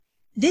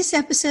This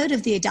episode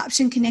of the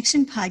Adoption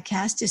Connection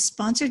podcast is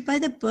sponsored by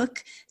the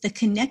book, The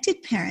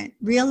Connected Parent,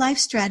 Real-Life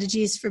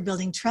Strategies for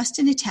Building Trust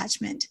and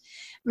Attachment,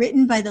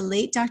 written by the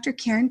late Dr.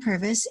 Karen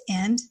Purvis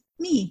and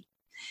me.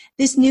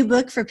 This new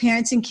book for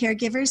parents and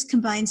caregivers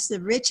combines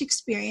the rich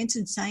experience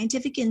and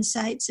scientific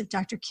insights of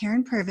Dr.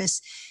 Karen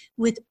Purvis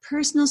with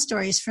personal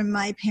stories from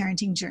my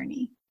parenting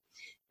journey.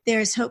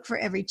 There is hope for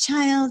every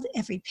child,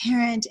 every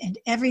parent, and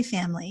every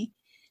family.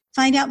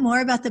 Find out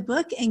more about the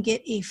book and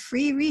get a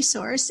free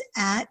resource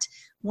at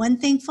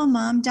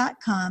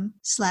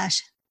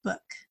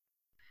onethankfulmom.com/book.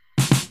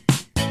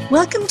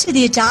 Welcome to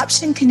the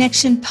Adoption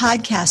Connection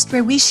podcast,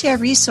 where we share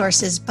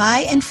resources by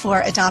and for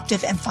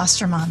adoptive and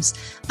foster moms.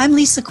 I'm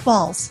Lisa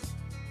Qualls.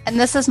 And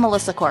this is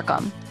Melissa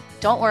Corkum.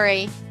 Don't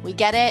worry, we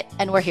get it,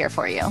 and we're here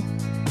for you.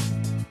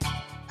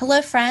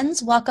 Hello,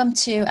 friends. Welcome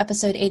to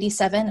episode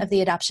 87 of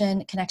the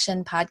Adoption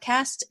Connection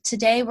podcast.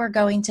 Today, we're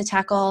going to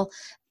tackle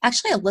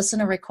actually a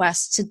listener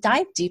request to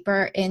dive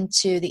deeper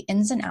into the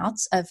ins and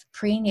outs of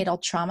prenatal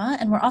trauma.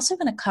 And we're also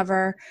going to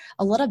cover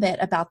a little bit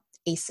about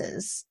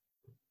ACEs.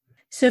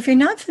 So if you're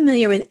not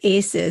familiar with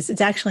ACEs,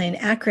 it's actually an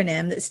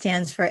acronym that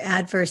stands for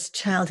Adverse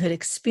Childhood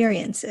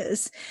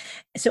Experiences.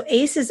 So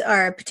ACEs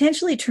are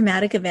potentially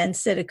traumatic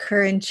events that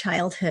occur in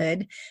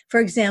childhood. For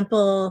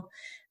example,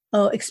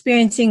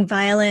 experiencing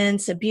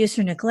violence, abuse,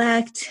 or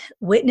neglect,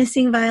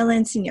 witnessing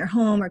violence in your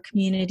home or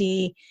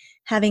community,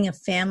 having a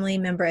family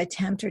member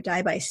attempt or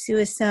die by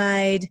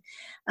suicide,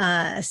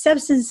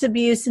 substance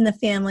abuse in the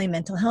family,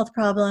 mental health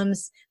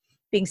problems,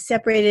 being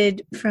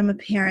separated from a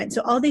parent.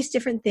 So all these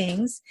different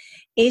things.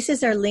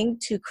 ACEs are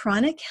linked to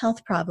chronic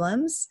health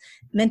problems,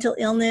 mental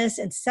illness,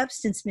 and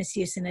substance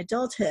misuse in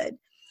adulthood.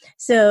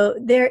 So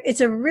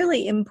it's a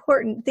really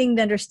important thing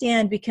to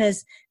understand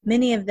because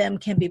many of them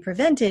can be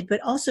prevented, but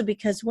also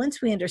because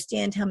once we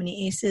understand how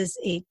many ACEs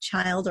a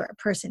child or a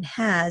person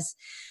has,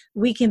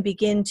 we can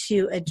begin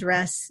to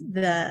address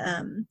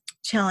the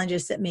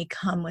challenges that may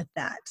come with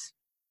that.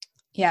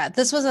 Yeah,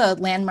 this was a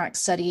landmark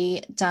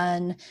study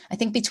done, I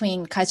think,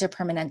 between Kaiser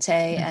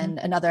Permanente and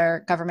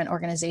another government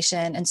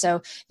organization. And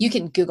so you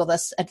can Google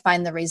this and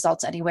find the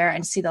results anywhere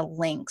and see the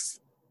links.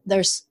 It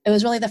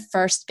was really the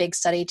first big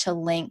study to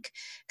link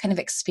kind of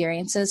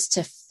experiences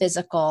to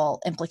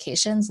physical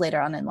implications later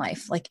on in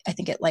life. Like, I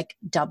think it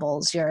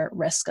doubles your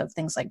risk of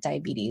things like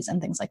diabetes and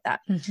things like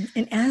that. Mm-hmm.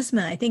 And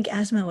asthma. I think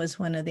asthma was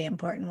one of the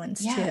important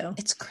ones too.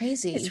 It's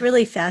crazy. It's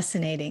really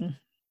fascinating.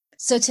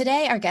 So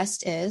today our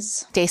guest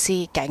is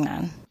Stacey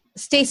Gagnon.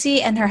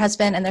 Stacey and her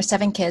husband and their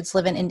 7 kids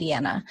live in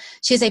Indiana.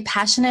 She is a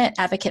passionate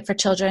advocate for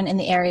children in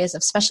the areas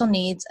of special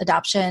needs,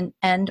 adoption,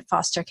 and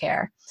foster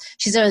care.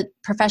 She's a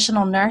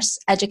professional nurse,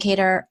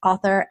 educator,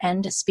 author,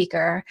 and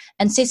speaker,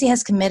 and Stacey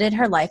has committed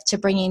her life to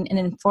bringing an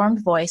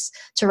informed voice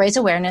to raise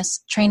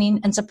awareness,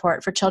 training, and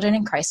support for children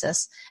in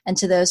crisis and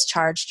to those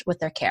charged with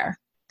their care.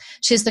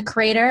 She is the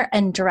creator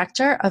and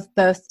director of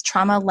both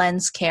Trauma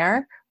Lens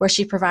Care, where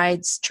she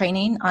provides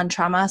training on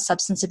trauma,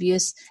 substance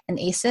abuse, and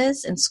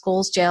ACEs in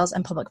schools, jails,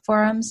 and public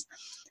forums.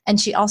 And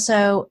she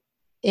also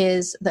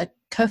is the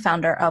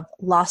co-founder of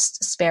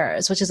Lost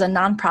Sparrows, which is a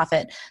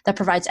nonprofit that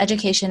provides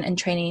education and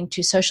training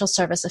to social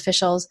service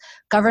officials,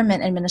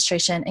 government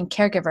administration, and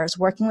caregivers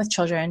working with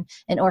children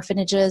in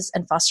orphanages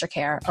and foster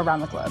care around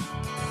the globe.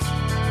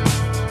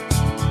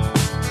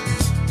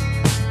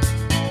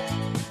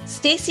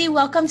 Stacey,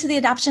 welcome to the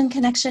Adoption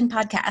Connection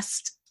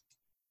podcast.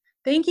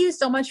 Thank you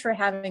so much for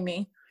having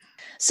me.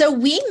 So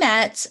we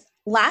met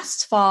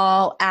last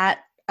fall at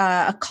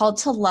a Called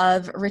to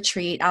Love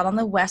retreat out on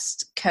the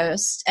West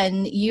Coast,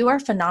 and you are a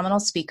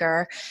phenomenal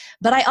speaker.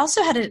 But I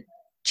also had a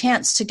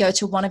chance to go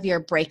to one of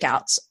your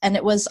breakouts, and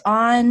it was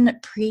on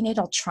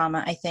prenatal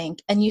trauma, I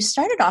think. And you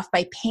started off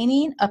by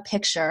painting a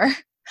picture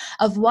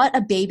of what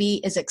a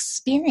baby is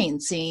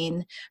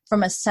experiencing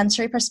from a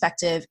sensory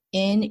perspective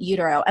in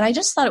utero. And I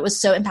just thought it was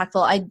so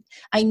impactful.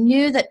 I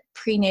knew that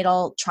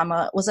prenatal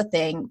trauma was a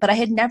thing, but I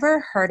had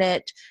never heard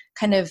it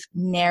kind of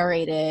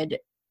narrated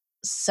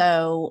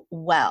so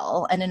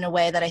well and in a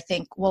way that I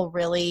think will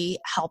really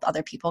help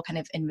other people kind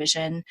of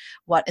envision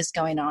what is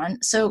going on.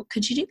 So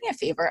could you do me a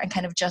favor and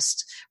kind of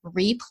just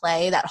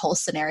replay that whole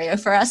scenario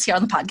for us here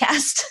on the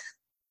podcast?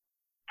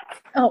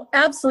 Oh,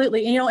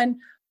 absolutely. And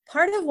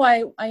part of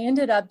why I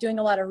ended up doing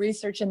a lot of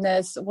research in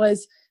this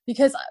was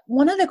because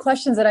one of the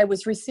questions that I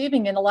was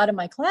receiving in a lot of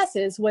my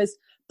classes was,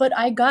 but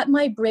I got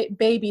my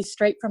baby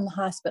straight from the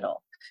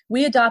hospital.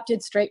 We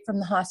adopted straight from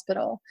the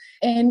hospital.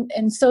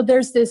 And so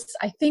there's this,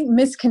 I think,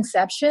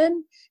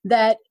 misconception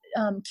that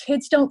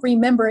kids don't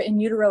remember in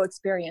utero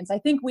experience. I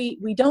think we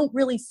don't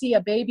really see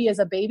a baby as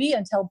a baby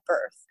until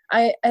birth.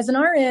 As an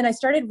RN, I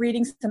started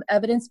reading some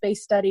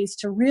evidence-based studies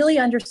to really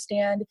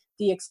understand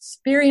the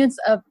experience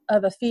of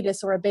a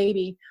fetus or a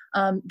baby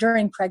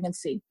during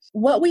pregnancy.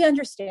 What we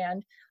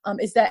understand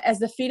is that as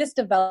the fetus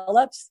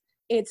develops,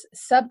 its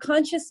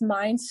subconscious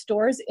mind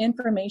stores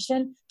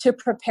information to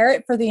prepare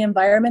it for the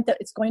environment that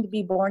it's going to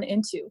be born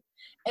into.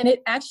 And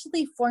it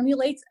actually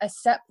formulates a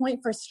set point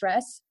for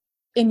stress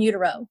in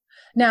utero.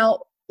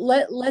 Now,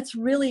 let's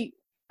really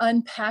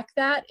unpack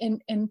that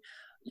and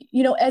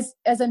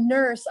as a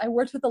nurse, I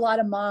worked with a lot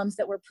of moms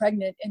that were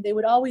pregnant, and they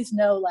would always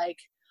know, like,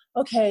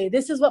 okay,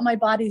 this is what my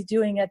body's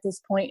doing at this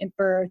point in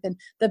birth, and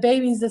the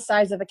baby's the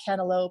size of a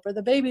cantaloupe, or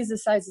the baby's the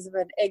size of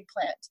an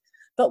eggplant.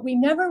 But we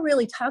never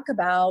really talk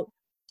about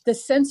the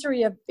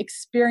sensory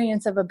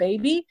experience of a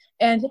baby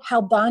and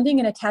how bonding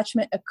and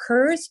attachment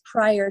occurs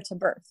prior to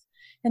birth.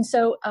 And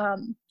so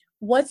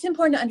what's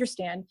important to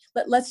understand,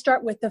 let's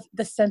start with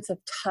the sense of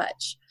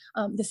touch.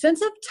 The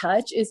sense of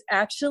touch is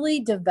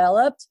actually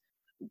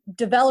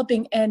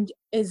developing and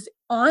is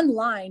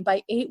online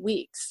by 8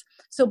 weeks.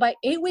 So by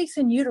 8 weeks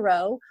in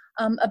utero,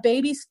 a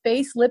baby's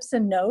face, lips,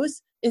 and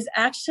nose is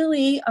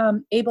actually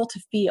able to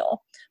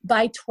feel.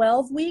 By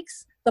 12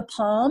 weeks, the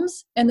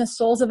palms and the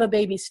soles of a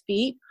baby's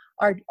feet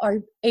are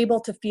able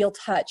to feel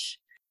touch.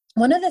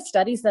 One of the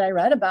studies that I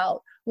read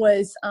about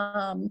was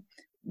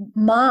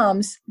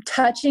moms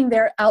touching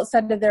their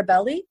outside of their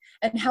belly,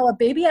 and how a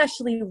baby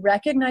actually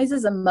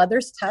recognizes a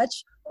mother's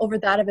touch over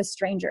that of a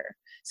stranger.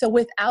 So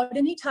without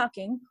any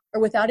talking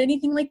or without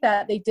anything like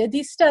that, they did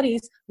these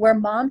studies where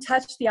mom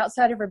touched the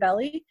outside of her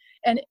belly,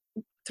 and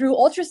through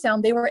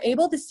ultrasound, they were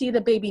able to see the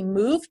baby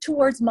move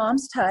towards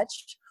mom's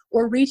touch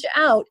or reach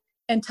out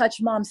and touch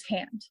mom's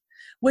hand,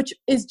 which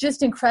is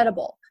just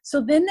incredible. So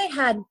then they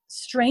had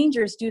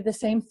strangers do the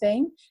same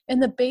thing,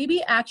 and the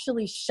baby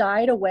actually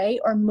shied away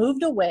or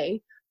moved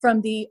away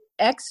from the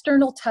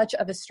external touch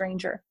of a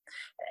stranger.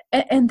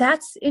 And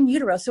that's in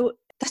utero. So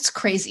that's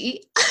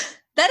crazy.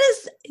 That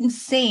is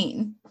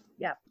insane.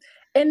 Yeah.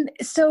 And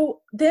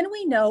so then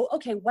we know,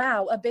 okay,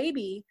 wow, a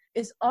baby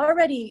is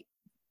already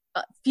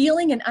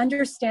feeling and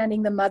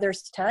understanding the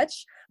mother's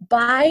touch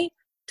by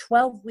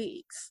 12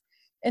 weeks.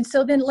 And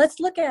so then let's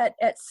look at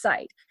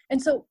sight.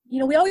 And so,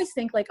 we always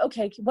think like,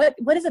 okay,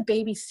 what is a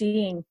baby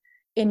seeing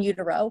in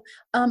utero?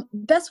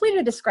 Best way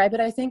to describe it,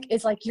 I think,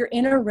 is like you're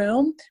in a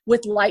room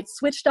with lights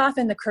switched off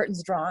and the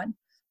curtains drawn,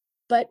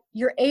 but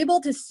you're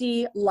able to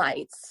see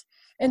lights.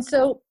 And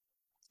so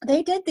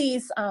they did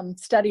these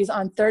studies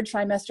on third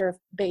trimester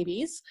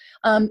babies.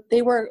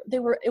 It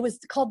was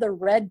called the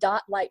red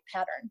dot light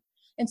pattern.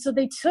 And so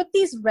they took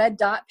these red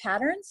dot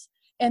patterns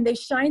and they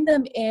shined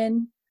them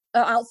in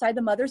outside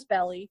the mother's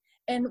belly.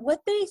 And what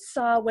they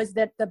saw was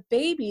that the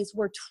babies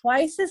were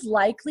twice as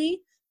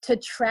likely to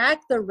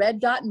track the red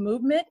dot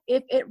movement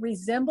if it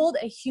resembled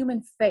a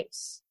human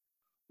face.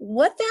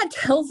 What that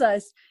tells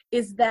us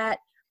is that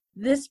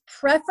this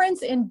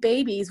preference in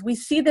babies, we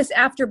see this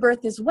after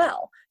birth as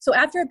well. So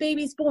after a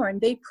baby's born,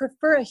 they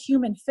prefer a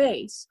human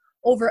face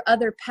over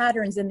other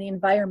patterns in the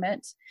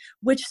environment,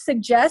 which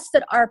suggests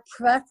that our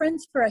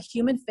preference for a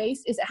human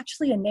face is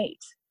actually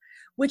innate,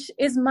 which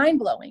is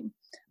mind-blowing.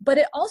 But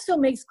it also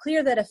makes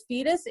clear that a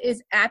fetus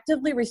is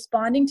actively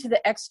responding to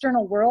the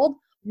external world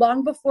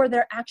long before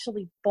they're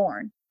actually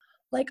born.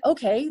 Like,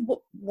 okay,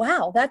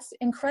 wow, that's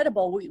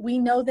incredible. We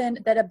know then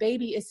that a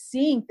baby is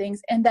seeing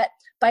things, and that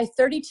by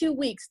 32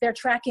 weeks, they're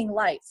tracking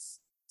lights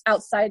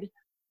outside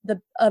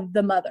of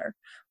the mother,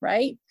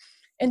 right?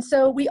 And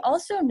so we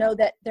also know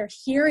that their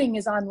hearing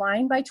is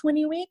online by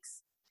 20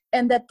 weeks,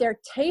 and that their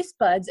taste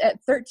buds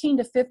at 13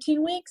 to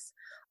 15 weeks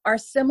are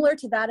similar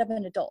to that of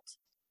an adult.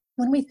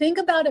 When we think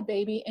about a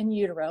baby in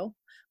utero,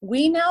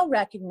 we now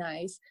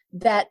recognize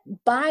that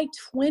by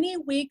 20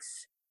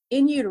 weeks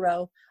in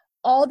utero,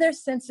 all their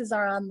senses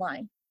are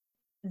online.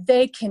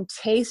 They can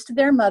taste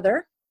their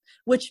mother,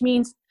 which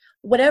means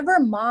whatever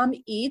mom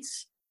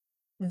eats,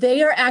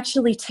 they are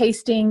actually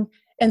tasting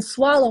and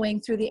swallowing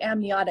through the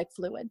amniotic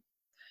fluid.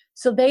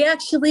 So they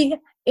actually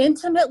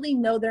intimately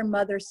know their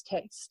mother's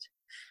taste.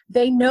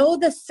 They know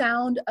the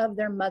sound of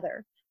their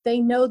mother. They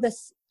know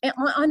this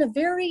on a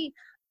very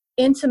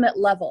intimate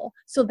level.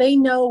 So they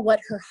know what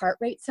her heart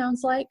rate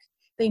sounds like.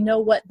 They know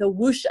what the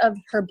whoosh of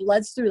her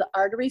bloods through the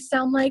arteries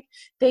sound like.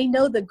 They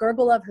know the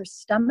gurgle of her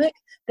stomach.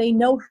 They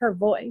know her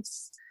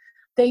voice.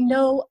 They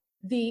know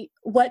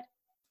what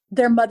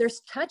their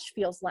mother's touch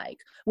feels like,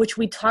 which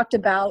we talked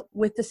about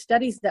with the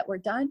studies that were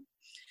done.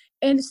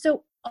 And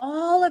so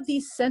all of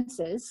these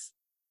senses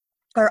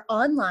are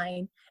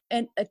online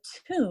and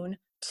attuned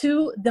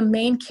to the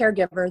main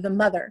caregiver, the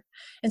mother.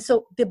 And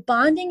so the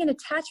bonding and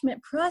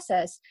attachment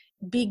process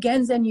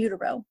begins in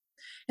utero.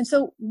 And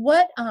so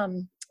what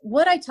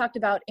I talked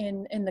about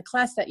in the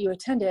class that you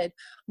attended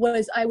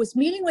was I was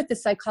meeting with the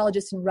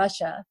psychologist in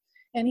Russia,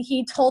 and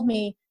he told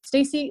me,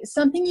 Stacey,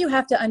 something you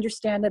have to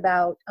understand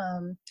about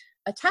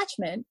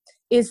attachment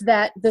is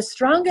that the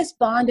strongest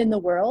bond in the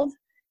world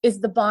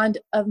is the bond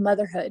of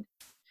motherhood.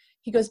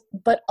 He goes,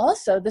 but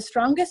also the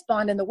strongest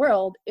bond in the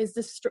world is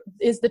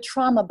the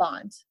trauma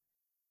bond.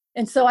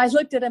 And so I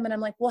looked at him and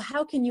I'm like, well,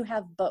 how can you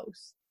have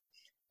both?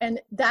 And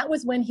that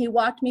was when he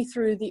walked me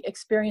through the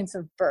experience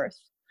of birth.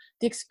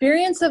 The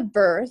experience of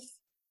birth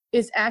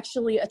is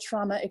actually a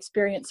trauma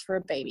experience for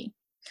a baby.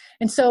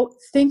 And so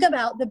think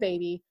about the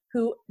baby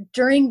who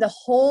during the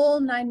whole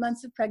 9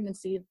 months of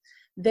pregnancy,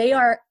 they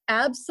are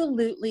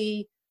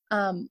absolutely,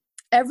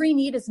 every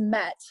need is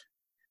met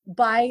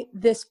by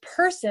this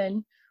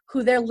person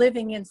who they're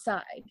living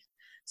inside.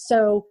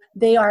 So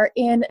they are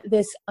in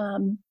this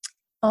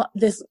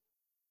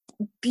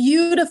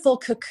beautiful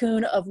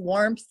cocoon of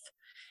warmth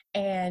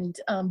and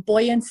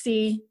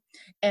buoyancy,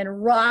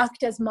 and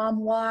rocked as mom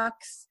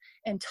walks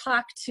and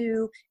talked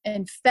to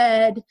and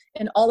fed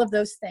and all of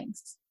those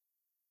things.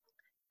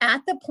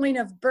 At the point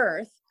of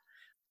birth,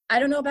 I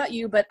don't know about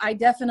you, but I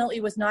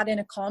definitely was not in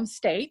a calm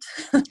state.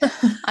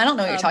 I don't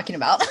know what you're talking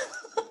about.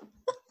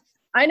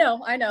 I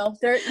know.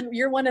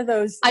 You're one of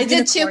those. I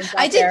did two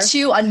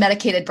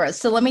unmedicated births.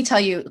 So let me tell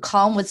you,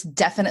 calm was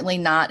definitely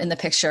not in the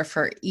picture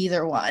for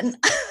either one.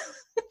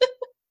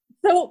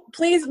 So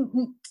please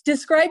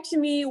describe to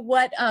me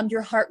what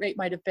your heart rate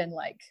might have been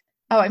like.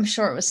 Oh, I'm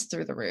sure it was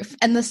through the roof.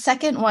 And the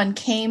second one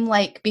came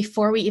like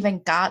before we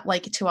even got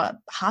like to a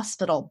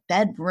hospital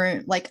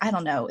bedroom. Like, I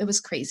don't know. It was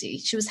crazy.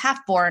 She was half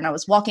born. I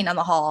was walking down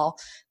the hall.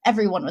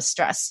 Everyone was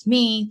stressed.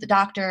 Me, the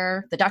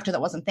doctor that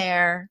wasn't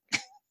there.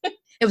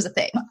 It was a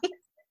thing.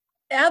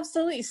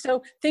 Absolutely.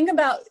 So think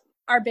about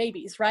our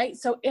babies, right?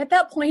 So at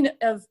that point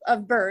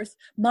of birth,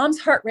 mom's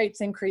heart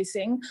rate's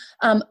increasing.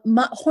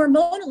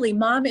 Hormonally,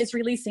 mom is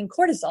releasing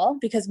cortisol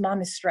because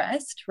mom is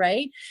stressed,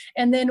 right?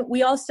 And then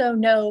we also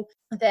know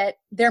that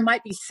there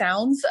might be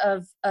sounds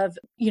of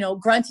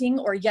grunting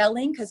or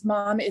yelling because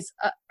mom is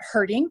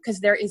hurting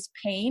because there is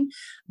pain.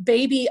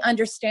 Baby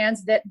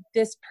understands that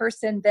this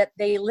person that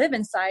they live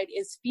inside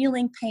is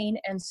feeling pain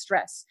and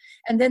stress.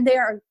 And then they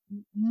are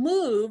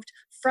moved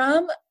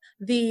from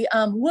the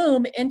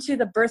womb into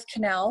the birth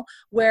canal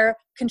where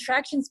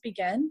contractions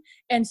begin.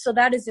 And so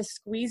that is a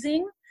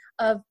squeezing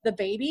of the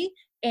baby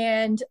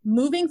and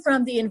moving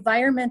from the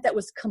environment that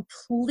was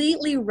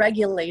completely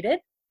regulated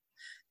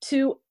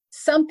to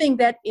something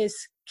that is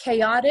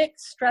chaotic,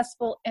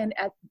 stressful, and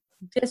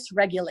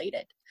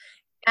dysregulated.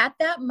 At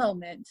that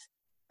moment,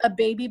 a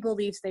baby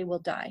believes they will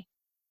die.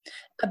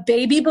 A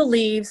baby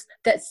believes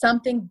that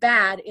something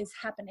bad is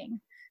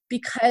happening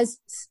because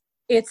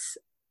it's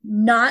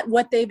not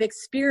what they've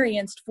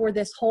experienced for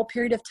this whole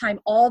period of time.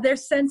 All their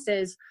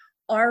senses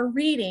are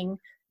reading,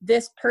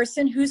 this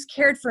person who's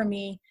cared for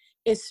me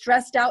is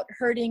stressed out,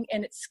 hurting,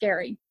 and it's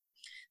scary.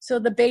 So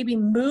the baby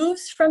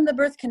moves from the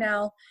birth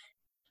canal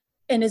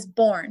and is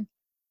born.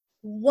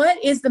 What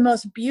is the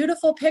most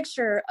beautiful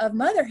picture of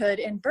motherhood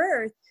and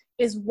birth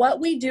is what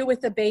we do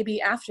with the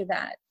baby after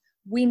that.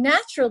 We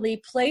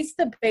naturally place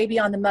the baby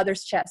on the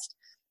mother's chest.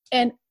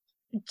 And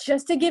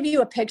just to give you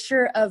a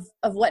picture of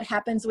what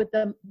happens with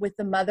the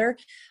mother,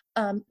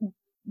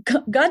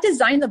 God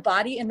designed the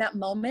body in that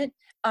moment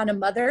on a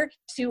mother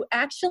to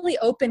actually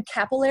open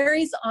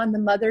capillaries on the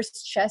mother's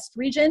chest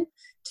region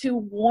to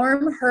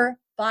warm her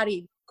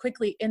body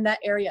quickly in that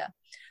area,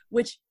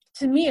 which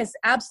to me is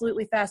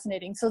absolutely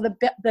fascinating. So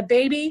the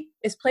baby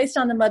is placed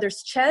on the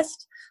mother's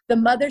chest. The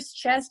mother's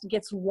chest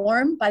gets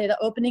warm by the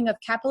opening of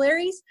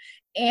capillaries,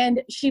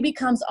 and she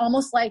becomes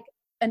almost like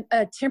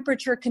a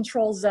temperature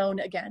control zone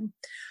again.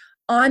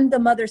 On the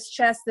mother's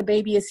chest, the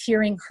baby is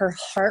hearing her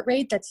heart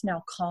rate that's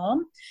now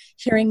calm,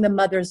 hearing the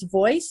mother's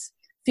voice,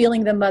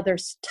 feeling the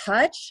mother's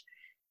touch.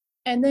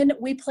 And then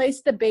we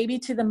place the baby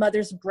to the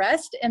mother's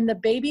breast, and the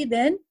baby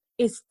then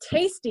is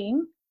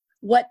tasting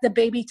what the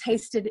baby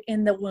tasted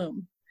in the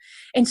womb.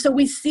 And so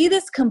we see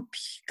this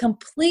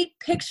complete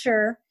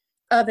picture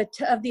of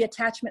the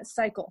attachment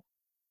cycle,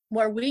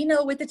 where we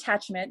know with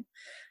attachment,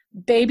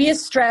 baby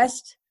is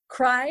stressed,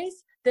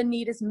 cries, the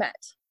need is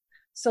met.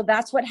 So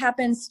that's what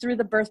happens through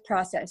the birth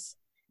process.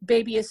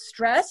 Baby is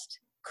stressed,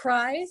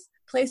 cries,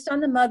 placed on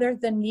the mother,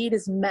 the need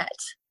is met.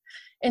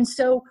 And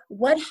so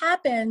what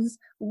happens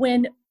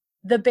when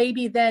the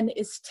baby then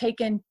is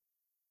taken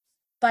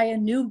by a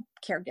new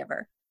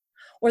caregiver,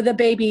 or the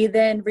baby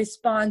then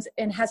responds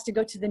and has to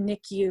go to the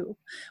NICU?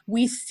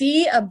 We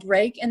see a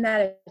break in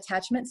that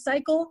attachment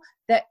cycle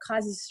that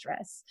causes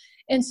stress.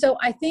 And so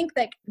I think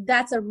that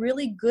that's a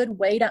really good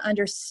way to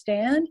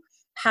understand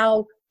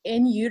how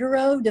in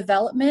utero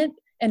development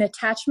and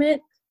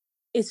attachment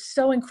is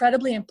so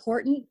incredibly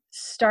important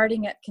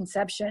starting at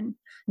conception,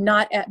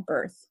 not at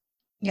birth.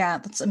 Yeah,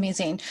 that's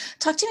amazing.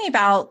 Talk to me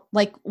about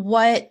like,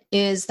 what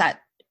is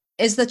that?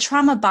 Is the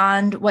trauma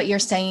bond what you're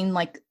saying,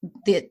 like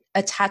the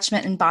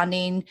attachment and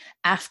bonding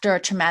after a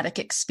traumatic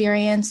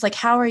experience? Like,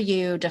 how are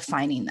you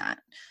defining that?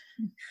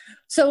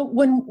 So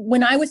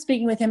when I was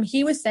speaking with him,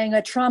 he was saying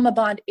a trauma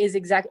bond is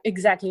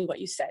exactly what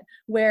you said,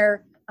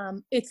 where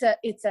it's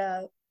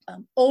a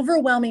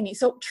overwhelming need.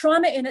 So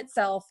trauma in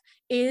itself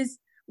is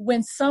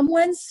when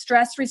someone's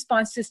stress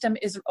response system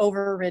is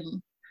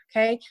overridden.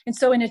 Okay. And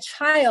so in a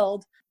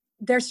child,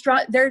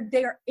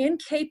 they are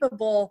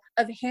incapable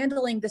of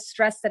handling the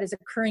stress that is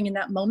occurring in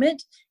that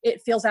moment.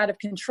 It feels out of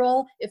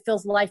control. It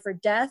feels life or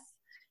death.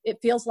 It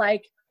feels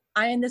like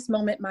I in this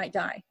moment might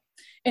die.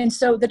 And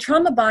so the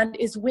trauma bond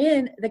is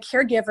when the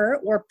caregiver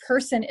or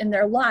person in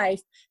their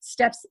life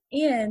steps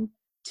in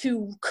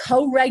to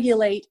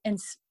co-regulate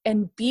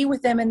and be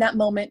with them in that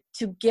moment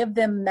to give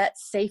them met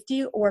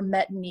safety or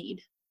met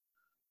need.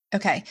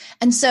 Okay.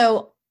 And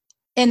so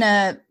in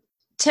a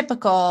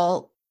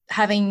typical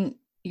having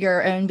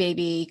your own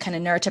baby kind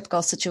of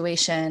neurotypical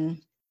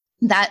situation,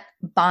 that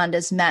bond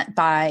is met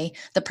by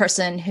the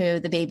person who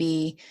the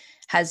baby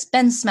has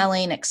been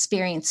smelling,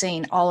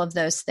 experiencing all of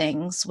those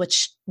things,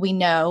 which we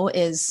know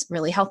is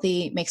really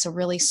healthy, makes a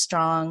really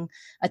strong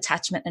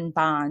attachment and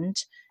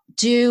bond.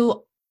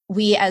 Do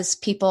we, as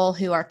people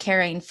who are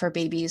caring for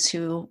babies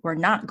who were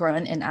not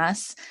grown in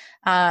us,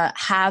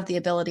 have the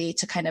ability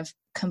to kind of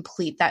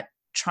complete that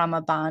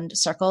trauma bond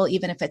circle,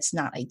 even if it's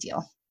not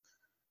ideal?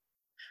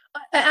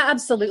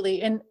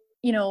 Absolutely. And,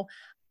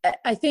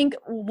 I think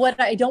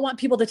what I don't want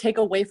people to take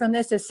away from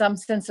this is some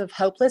sense of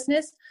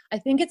hopelessness. I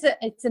think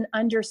it's an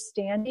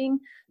understanding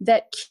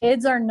that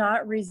kids are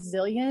not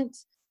resilient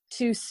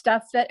to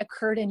stuff that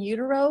occurred in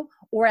utero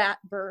or at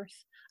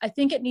birth. I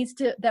think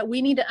that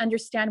we need to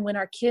understand when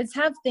our kids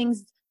have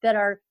things that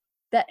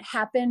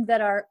happen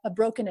that are a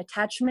broken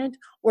attachment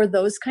or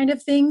those kind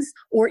of things,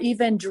 or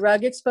even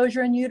drug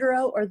exposure in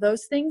utero or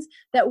those things,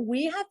 that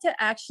we have to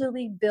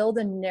actually build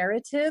a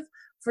narrative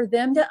for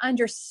them to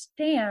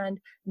understand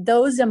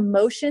those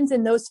emotions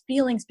and those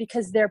feelings,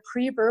 because they're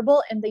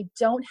pre-verbal and they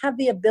don't have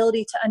the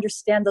ability to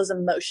understand those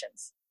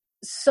emotions.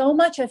 So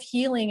much of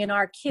healing in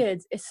our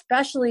kids,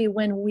 especially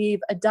when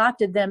we've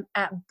adopted them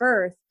at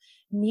birth,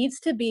 needs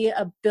to be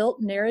a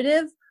built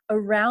narrative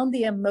around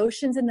the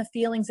emotions and the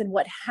feelings and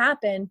what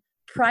happened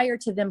prior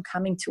to them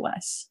coming to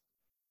us.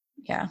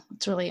 Yeah,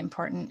 it's really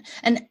important.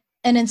 And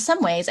in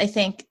some ways, I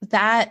think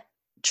that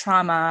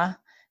trauma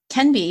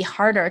can be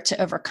harder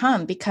to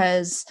overcome,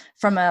 because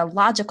from a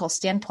logical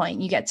standpoint,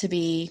 you get to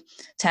be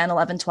 10,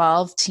 11,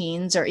 12,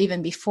 teens, or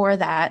even before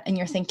that, and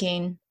you're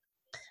thinking,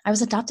 I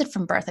was adopted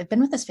from birth. I've been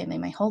with this family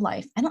my whole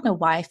life. I don't know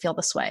why I feel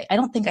this way. I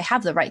don't think I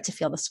have the right to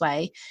feel this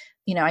way.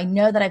 I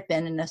know that I've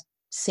been in a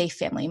safe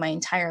family my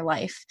entire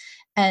life,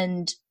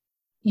 and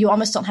you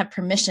almost don't have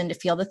permission to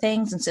feel the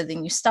things. And so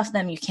then you stuff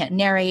them, you can't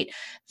narrate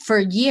for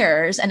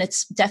years. And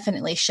it's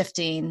definitely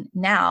shifting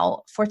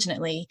now.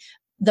 Fortunately,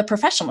 the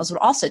professionals would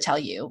also tell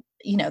you,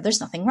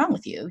 there's nothing wrong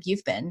with you.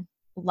 You've been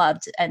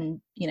loved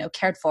and,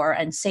 cared for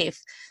and safe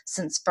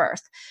since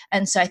birth.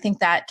 And so I think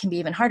that can be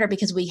even harder,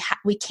 because we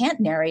can't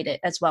narrate it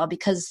as well,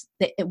 because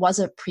it was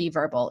a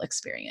pre-verbal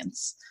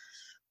experience.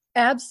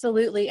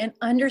 Absolutely. And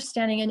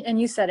understanding,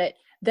 and you said it,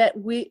 that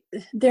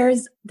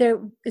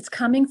it's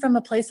coming from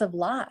a place of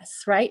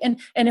loss, right? And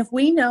if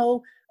we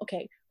know,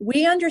 okay,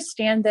 we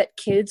understand that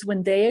kids,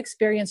 when they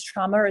experience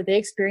trauma or they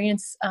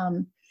experience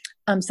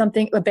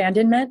something,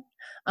 abandonment,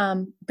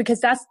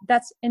 because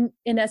that's in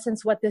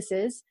essence what this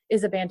is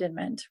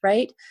abandonment,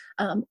 right?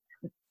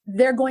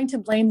 They're going to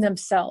blame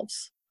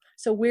themselves.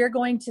 So we're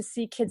going to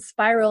see kids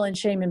spiral in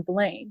shame and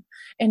blame.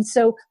 And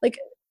so,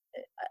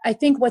 I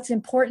think what's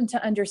important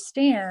to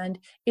understand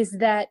is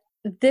that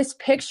this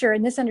picture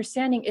and this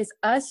understanding is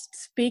us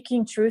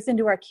speaking truth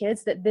into our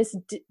kids, that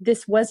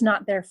this was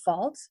not their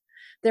fault.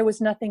 There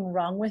was nothing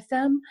wrong with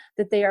them,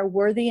 that they are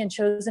worthy and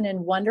chosen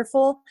and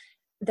wonderful,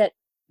 that,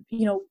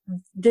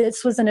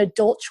 this was an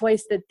adult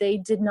choice that they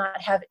did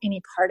not have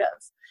any part of.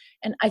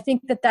 And I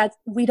think that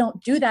we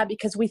don't do that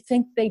because we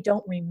think they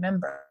don't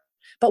remember.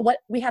 But what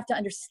we have to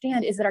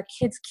understand is that our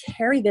kids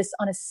carry this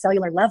on a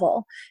cellular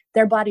level.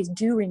 Their bodies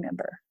do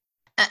remember.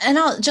 And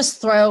I'll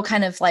just throw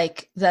kind of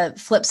like the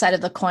flip side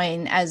of the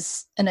coin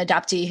as an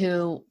adoptee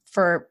who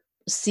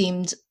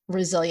seemed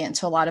resilient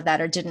to a lot of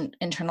that, or didn't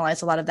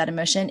internalize a lot of that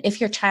emotion.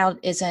 If your child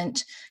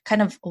isn't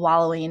kind of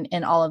wallowing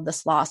in all of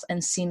this loss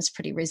and seems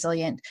pretty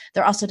resilient,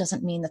 there also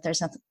doesn't mean that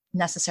there's not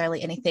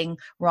necessarily anything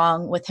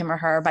wrong with him or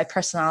her by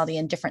personality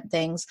and different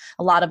things.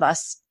 A lot of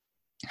us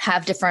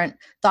have different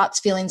thoughts,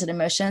 feelings, and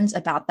emotions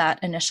about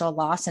that initial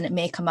loss, and it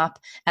may come up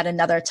at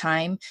another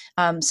time.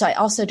 So I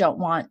also don't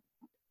want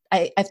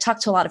I've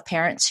talked to a lot of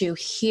parents who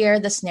hear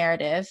this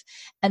narrative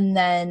and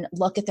then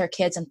look at their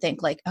kids and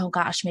think like, oh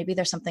gosh, maybe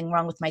there's something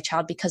wrong with my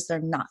child because they're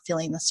not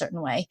feeling a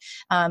certain way.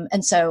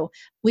 And so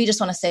we just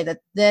want to say that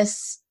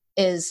this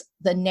is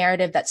the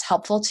narrative that's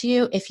helpful to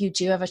you if you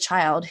do have a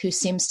child who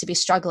seems to be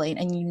struggling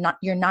and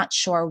you're not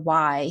sure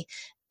why,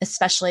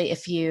 especially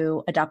if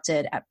you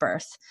adopted at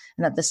birth,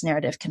 and that this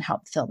narrative can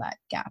help fill that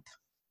gap.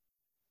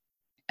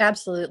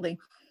 Absolutely.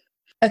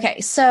 Okay,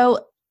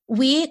 so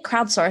we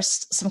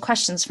crowdsourced some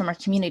questions from our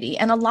community,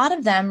 and a lot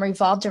of them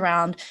revolved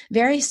around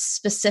very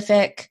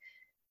specific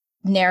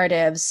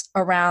narratives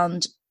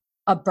around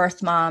a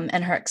birth mom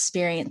and her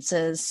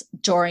experiences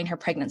during her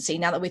pregnancy,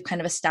 now that we've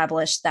kind of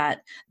established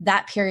that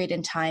that period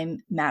in time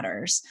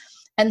matters.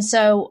 And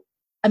so,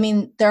 I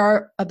mean, there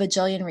are a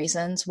bajillion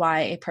reasons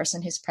why a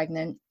person who's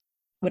pregnant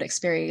would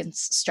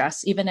experience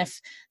stress, even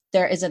if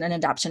there isn't an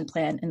adoption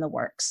plan in the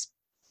works.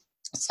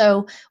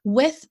 So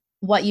with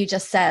what you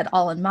just said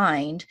all in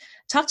mind,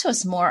 talk to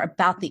us more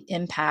about the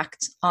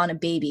impact on a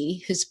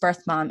baby whose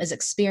birth mom is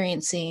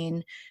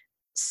experiencing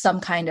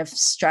some kind of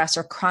stress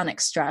or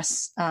chronic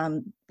stress.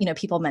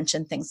 People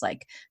mention things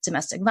like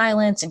domestic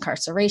violence,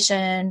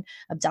 incarceration,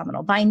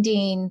 abdominal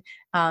binding,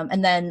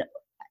 and then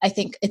I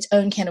think its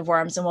own can of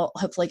worms, and we'll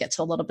hopefully get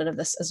to a little bit of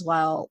this as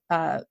well,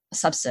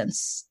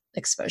 substance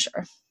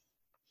exposure.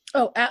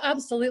 Oh,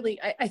 absolutely.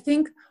 I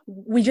think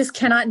we just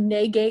cannot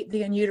negate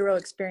the in utero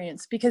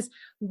experience, because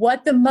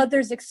what the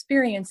mother's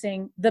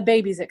experiencing, the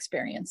baby's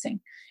experiencing.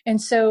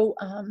 And so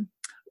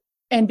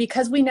And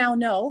because we now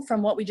know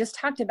from what we just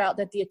talked about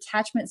that the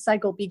attachment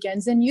cycle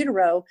begins in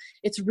utero,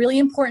 it's really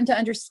important to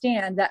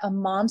understand that a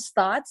mom's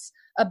thoughts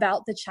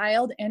about the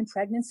child and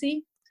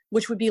pregnancy,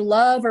 which would be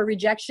love or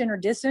rejection or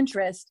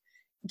disinterest,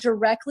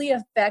 directly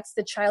affects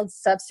the child's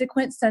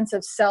subsequent sense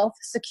of self,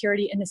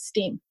 security, and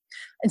esteem.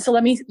 And so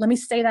let me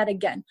say that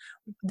again.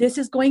 This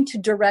is going to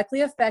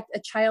directly affect a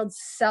child's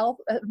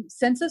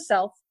sense of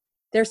self,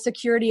 their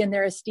security, and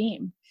their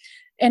esteem.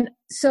 And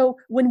so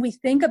when we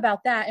think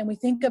about that, and we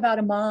think about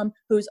a mom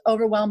who's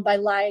overwhelmed by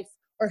life,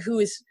 or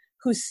who's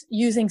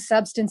using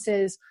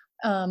substances,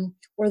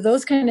 or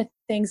those kind of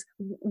things,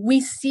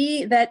 we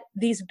see that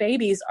these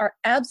babies are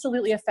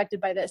absolutely affected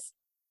by this.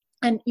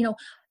 And,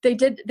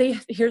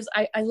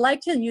 I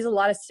like to use a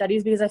lot of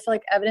studies because I feel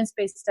like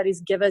evidence-based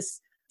studies give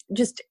us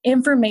just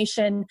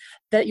information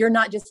that you're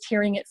not just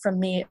hearing it from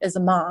me as a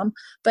mom,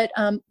 but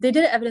they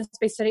did an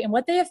evidence-based study, and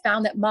what they have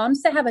found that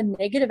moms that have a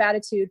negative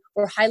attitude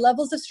or high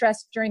levels of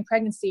stress during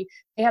pregnancy,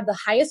 they have the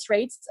highest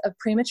rates of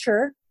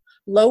premature,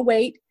 low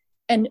weight,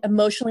 and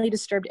emotionally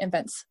disturbed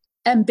infants.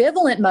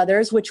 Ambivalent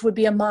mothers, which would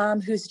be a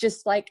mom who's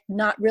just like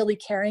not really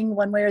caring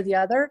one way or the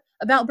other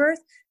about birth,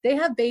 they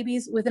have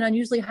babies with an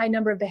unusually high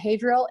number of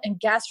behavioral and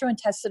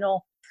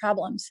gastrointestinal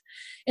problems.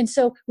 And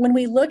so when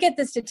we look at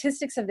the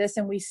statistics of this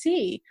and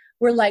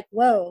we're like,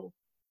 whoa,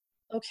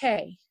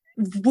 okay,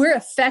 we're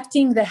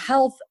affecting the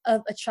health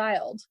of a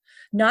child,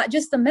 not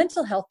just the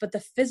mental health, but the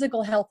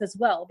physical health as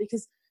well,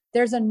 because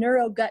there's a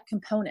neurogut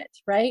component,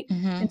 right?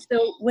 Mm-hmm. And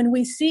so when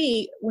we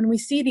see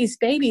these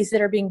babies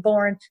that are being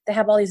born that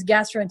have all these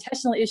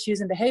gastrointestinal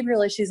issues and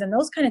behavioral issues and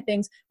those kind of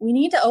things, we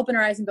need to open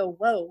our eyes and go,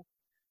 whoa,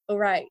 all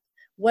right,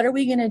 what are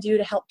we going to do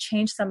to help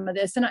change some of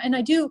this? And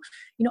I do,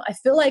 I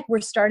feel like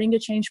we're starting to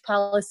change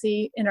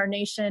policy in our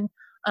nation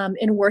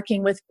in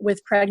working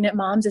with pregnant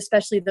moms,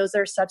 especially those that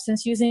are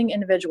substance using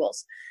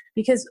individuals,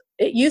 because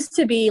it used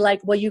to be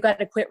like, well, you got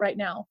to quit right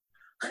now.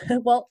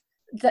 Well,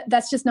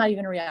 that's just not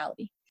even a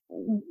reality.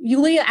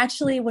 We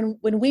actually, when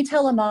we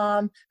tell a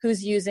mom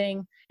who's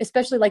using,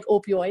 especially like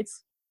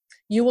opioids,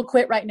 you will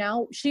quit right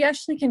now, she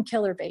actually can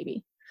kill her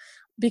baby,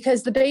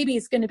 because the baby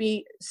is going to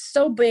be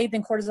so bathed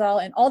in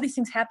cortisol and all these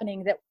things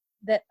happening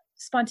that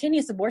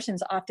spontaneous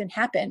abortions often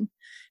happen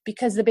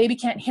because the baby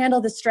can't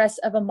handle the stress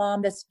of a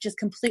mom that's just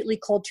completely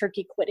cold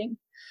turkey quitting.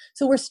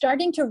 So we're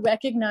starting to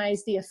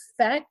recognize the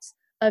effect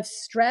of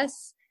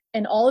stress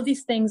and all of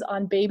these things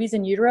on babies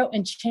in utero,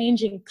 and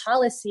changing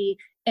policy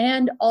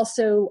and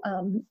also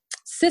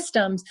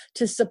systems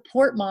to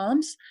support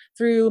moms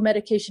through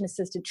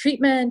medication-assisted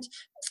treatment,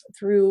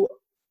 through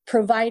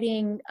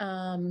providing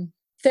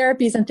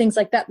therapies and things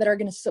like that are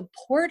going to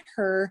support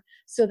her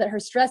so that her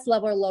stress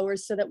level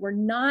lowers, so that we're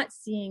not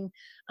seeing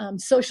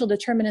social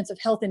determinants of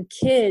health in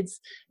kids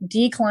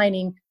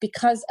declining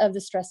because of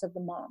the stress of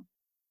the mom.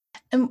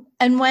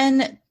 And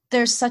when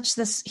there's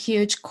this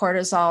huge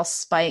cortisol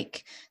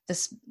spike,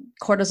 this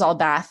cortisol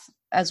bath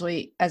as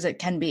it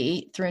can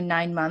be through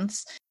 9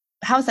 months,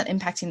 how is that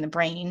impacting the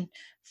brain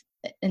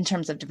in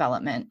terms of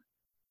development?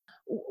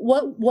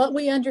 What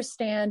we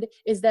understand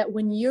is that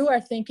when you are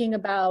thinking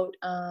about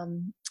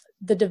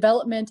the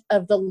development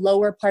of the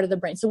lower part of the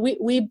brain, so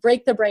we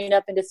break the brain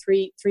up into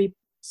three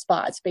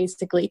spots,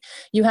 basically.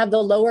 You have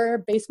the lower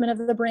basement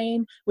of the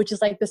brain, which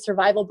is like the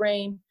survival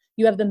brain.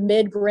 You have the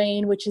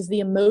midbrain, which is the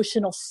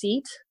emotional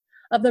seat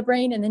of the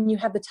brain. And then you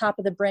have the top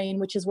of the brain,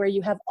 which is where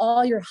you have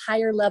all your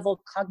higher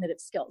level cognitive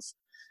skills.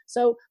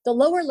 So the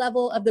lower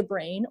level of the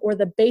brain, or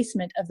the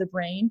basement of the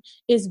brain,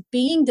 is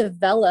being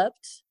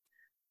developed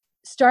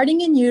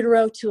starting in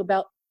utero to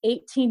about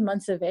 18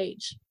 months of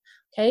age.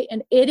 Okay.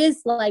 And it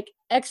is like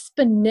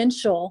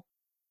exponential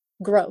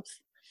growth.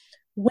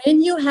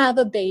 When you have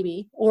a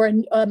baby or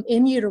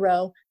in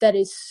utero that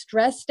is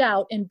stressed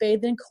out and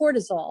bathed in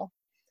cortisol,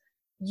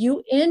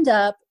 you end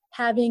up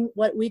having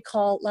what we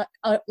call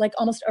like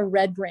almost a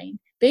red brain.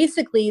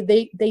 Basically,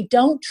 they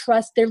don't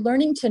trust, they're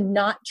learning to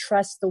not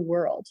trust the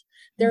world.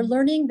 They're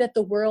learning that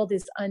the world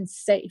is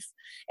unsafe.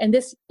 And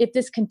if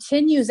this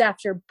continues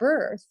after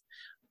birth,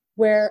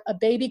 where a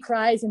baby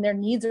cries and their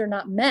needs are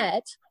not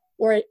met,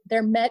 or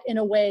they're met in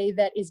a way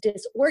that is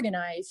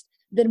disorganized,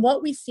 then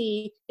what we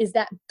see is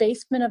that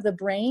basement of the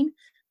brain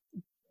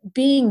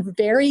being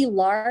very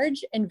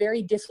large and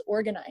very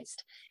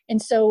disorganized.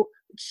 And so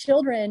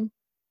children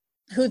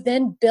who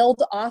then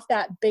build off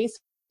that basement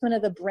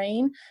of the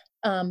brain,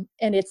 and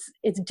it's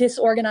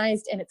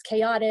disorganized and it's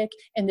chaotic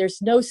and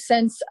there's no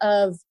sense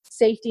of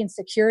safety and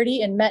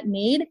security and met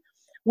need,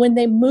 when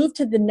they move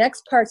to the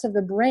next parts of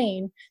the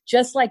brain,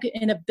 just like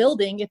in a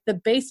building, if the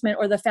basement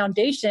or the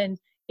foundation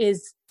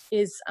is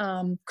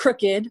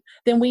crooked,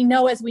 then we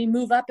know as we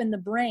move up in the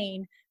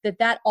brain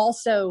that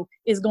also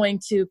is going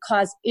to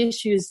cause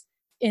issues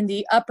in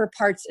the upper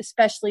parts,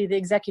 especially the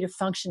executive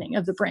functioning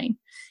of the brain.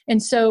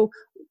 And so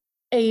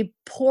a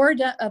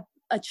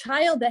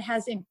child that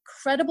has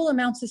incredible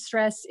amounts of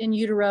stress in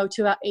utero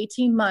to about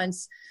 18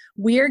 months,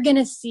 we're going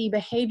to see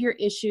behavior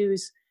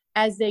issues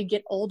as they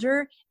get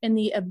older, and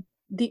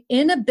the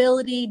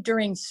inability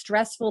during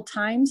stressful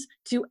times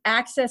to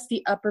access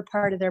the upper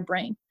part of their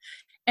brain.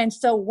 And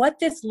so what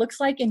this looks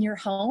like in your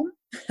home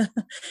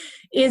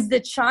is the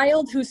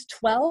child who's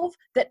 12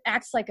 that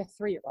acts like a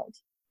 3-year-old.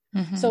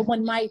 Mm-hmm. So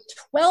when my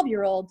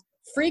 12-year-old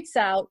freaks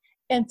out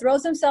and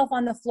throws himself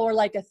on the floor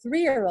like a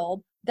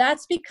 3-year-old,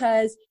 that's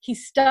because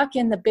he's stuck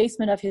in the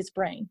basement of his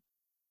brain.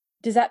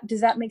 Does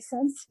that make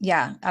sense?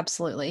 Yeah,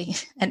 absolutely.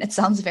 And it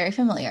sounds very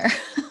familiar.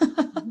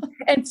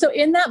 And so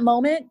in that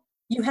moment,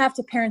 you have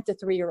to parent the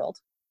 3-year-old.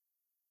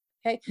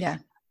 Okay. Yeah.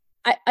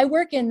 I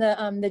work in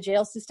the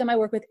jail system. I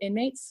work with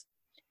inmates,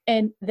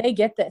 and they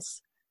get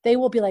this. They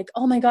will be like,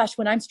 oh my gosh,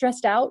 when I'm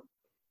stressed out,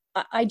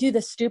 I do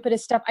the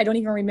stupidest stuff. I don't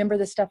even remember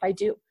the stuff I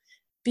do.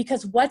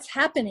 Because what's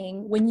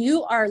happening when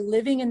you are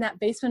living in that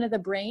basement of the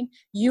brain,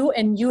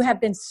 you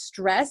have been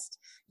stressed,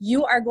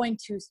 you are going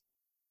to,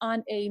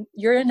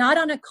 you're not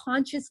on a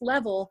conscious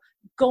level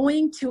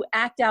going to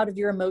act out of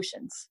your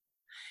emotions.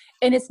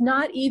 And it's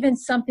not even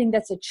something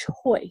that's a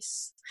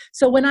choice.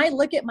 So when I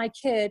look at my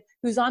kid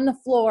who's on the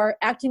floor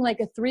acting like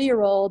a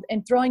 3-year-old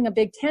and throwing a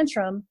big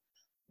tantrum,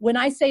 when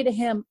I say to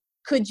him,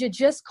 could you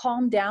just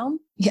calm down?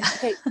 Yeah.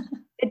 Okay,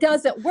 it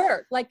doesn't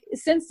work. Like,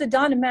 since the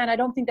dawn of man, I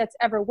don't think that's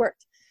ever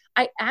worked.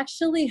 I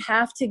actually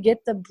have to get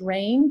the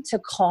brain to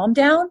calm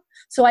down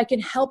so I can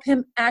help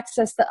him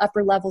access the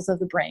upper levels of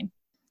the brain.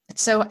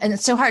 It's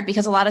so hard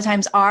because a lot of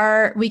times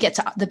we get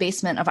to the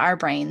basement of our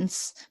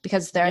brains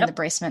because they're in the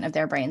basement of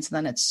their brains. And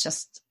then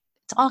it's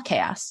all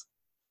chaos.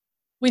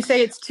 We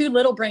say it's two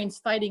little brains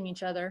fighting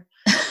each other.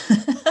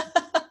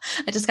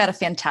 I just got a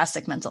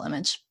fantastic mental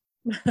image.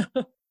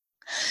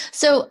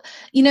 So,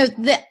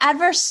 the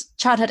adverse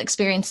childhood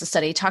experiences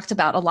study talked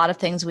about a lot of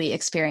things we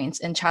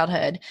experience in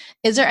childhood.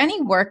 Is there any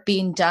work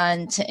being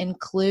done to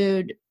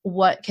include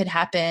what could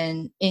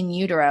happen in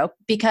utero?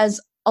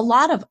 Because a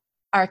lot of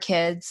our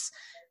kids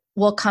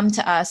will come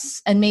to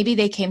us, and maybe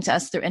they came to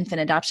us through infant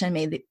adoption,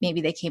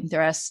 maybe they came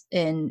through us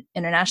in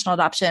international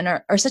adoption,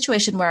 or a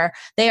situation where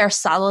they are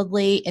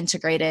solidly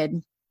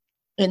integrated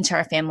into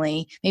our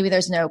family. Maybe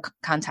there's no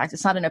contact.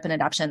 It's not an open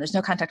adoption. There's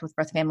no contact with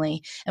birth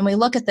family. And we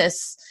look at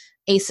this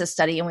ACEs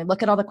study and we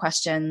look at all the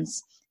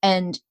questions.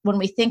 And when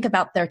we think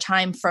about their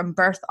time from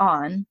birth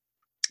on,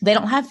 they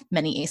don't have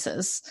many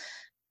ACEs.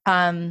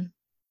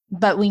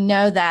 But we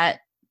know that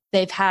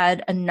they've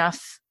had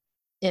enough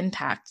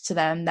impact to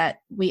them that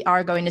we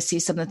are going to see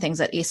some of the things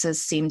that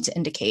ACEs seem to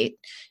indicate,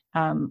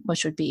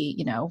 which would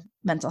be,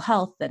 mental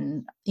health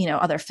and,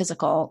 other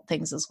physical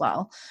things as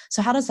well.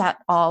 So how does that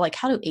all,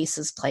 how do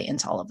ACEs play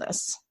into all of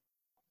this?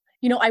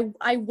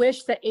 I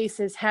wish that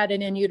ACEs had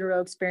an in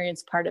utero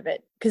experience part of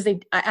it, because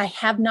I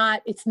have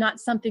not. It's not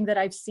something that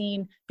I've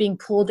seen being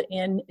pulled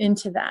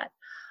into that,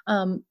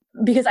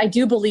 because I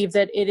do believe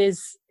that it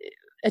is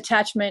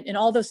attachment and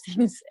all those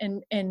things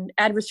and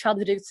adverse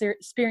childhood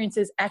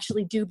experiences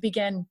actually do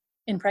begin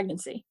in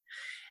pregnancy.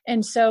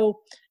 And so,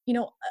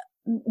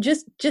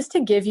 just to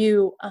give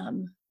you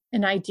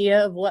an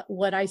idea of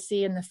what I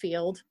see in the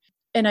field,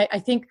 and I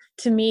think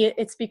to me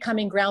it's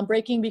becoming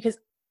groundbreaking, because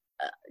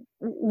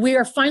we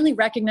are finally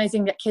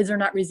recognizing that kids are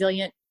not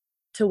resilient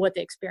to what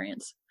they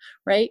experience,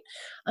 right?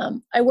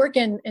 I work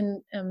in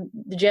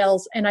the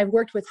jails, and I've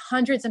worked with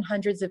hundreds and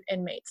hundreds of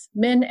inmates,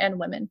 men and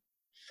women.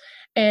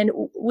 And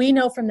we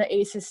know from the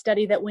ACEs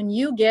study that when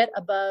you get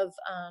above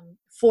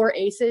 4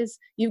 ACEs,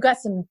 you've got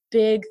some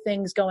big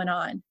things going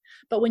on.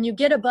 But when you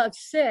get above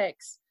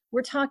 6,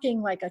 we're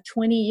talking like a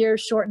 20-year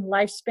shortened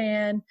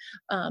lifespan.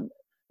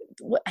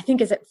 I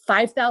think is at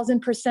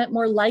 5,000%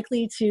 more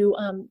likely to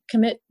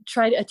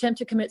try to attempt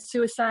to commit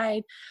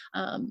suicide.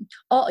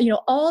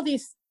 All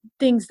these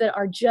things that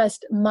are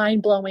just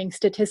mind-blowing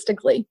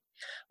statistically.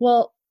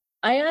 Well,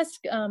 I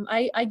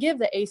give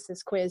the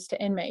ACEs quiz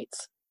to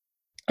inmates,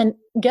 and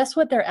guess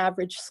what their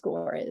average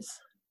score is?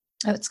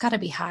 Oh, it's got to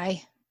be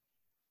high.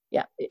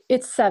 Yeah,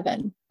 it's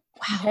 7.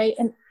 Wow. Okay,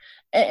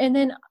 and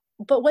then,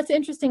 but what's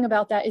interesting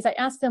about that is I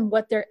asked them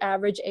what their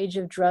average age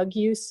of drug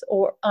use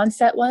or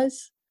onset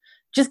was.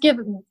 Just give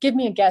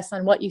me a guess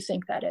on what you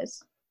think that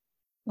is.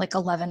 Like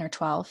 11 or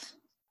 12.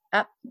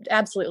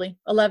 Absolutely.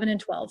 11 and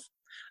 12.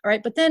 All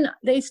right. But then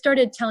they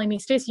started telling me,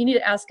 Stacey, you need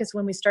to ask us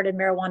when we started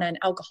marijuana and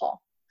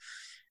alcohol.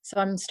 So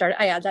I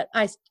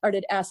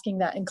started asking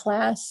that in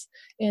class,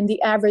 and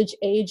the average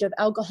age of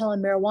alcohol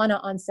and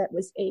marijuana onset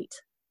was 8.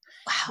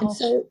 Wow. And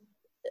so,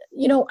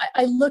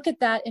 I look at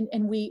that,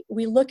 and we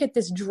look at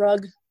this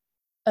drug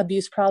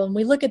abuse problem.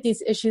 We look at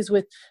these issues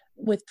with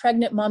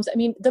pregnant moms. I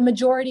mean, the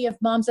majority of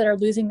moms that are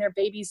losing their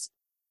babies,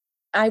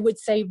 I would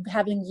say,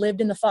 having lived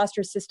in the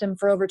foster system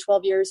for over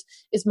 12 years,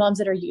 is moms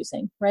that are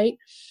using, right?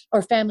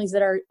 Or families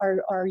that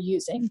are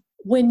using.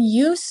 When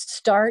you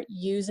start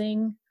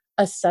using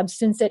a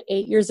substance at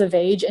 8 years of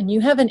age and you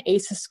have an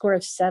ACEs score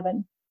of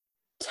 7,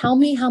 tell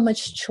me how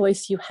much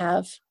choice you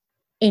have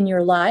in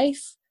your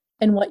life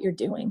and what you're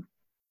doing.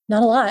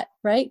 Not a lot,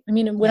 right? I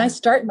mean, when I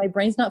start, my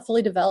brain's not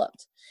fully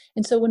developed.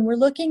 And so when we're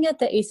looking at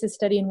the ACEs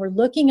study and we're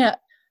looking at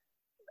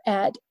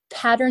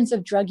patterns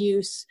of drug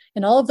use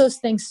and all of those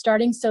things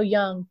starting so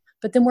young,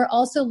 but then we're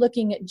also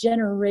looking at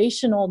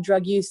generational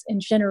drug use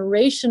and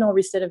generational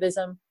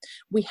recidivism,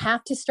 we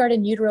have to start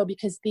in utero,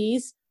 because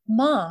these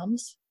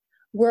moms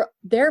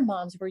their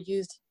moms were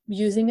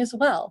using as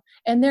well,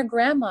 and their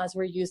grandmas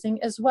were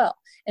using as well.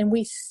 And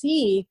we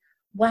see,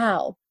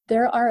 wow,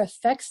 there are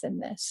effects in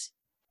this.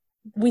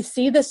 We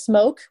see the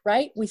smoke,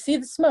 right? We see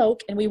the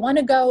smoke and we want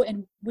to go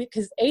and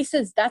because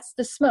ACEs, that's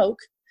the smoke.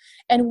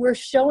 And we're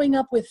showing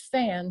up with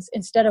fans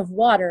instead of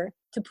water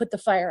to put the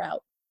fire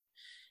out.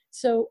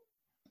 So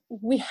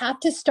we have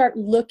to start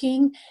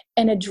looking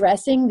and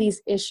addressing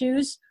these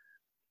issues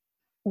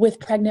with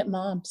pregnant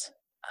moms.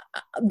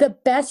 The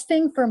best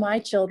thing for my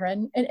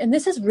children, and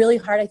this is really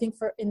hard, I think,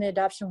 for in the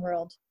adoption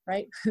world,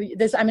 right? I'm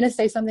going to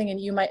say something and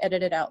you might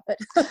edit it out, but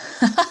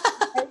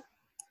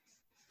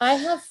I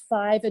have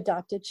 5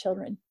 adopted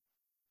children.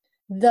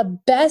 The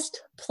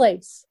best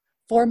place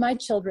for my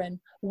children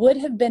would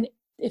have been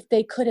if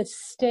they could have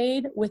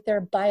stayed with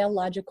their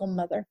biological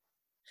mother.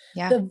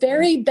 Yeah. The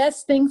very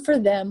best thing for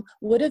them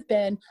would have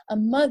been a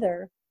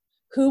mother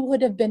who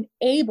would have been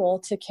able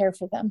to care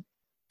for them,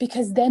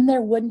 because then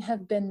there wouldn't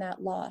have been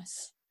that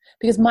loss.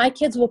 Because my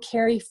kids will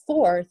carry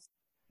forth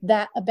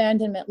that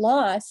abandonment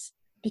loss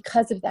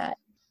because of that.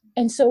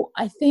 And so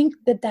I think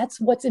that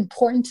that's what's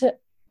important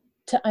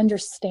to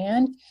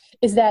understand,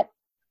 is that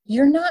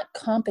you're not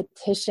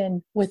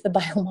competition with the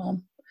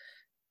biomom.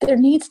 There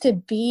needs to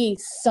be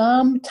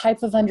some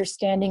type of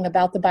understanding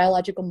about the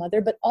biological mother,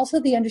 but also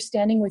the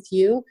understanding with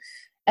you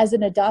as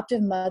an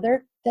adoptive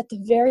mother that the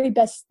very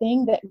best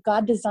thing that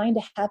God designed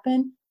to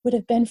happen would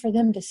have been for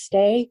them to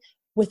stay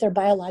with their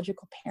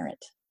biological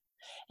parent.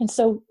 And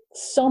so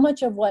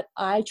much of what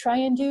I try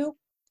and do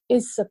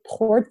is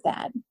support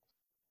that,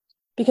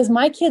 because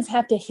my kids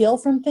have to heal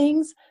from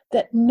things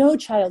that no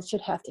child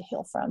should have to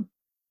heal from.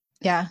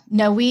 Yeah,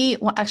 no, we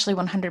actually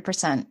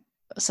 100%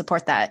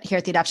 support that here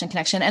at the Adoption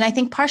Connection. And I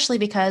think partially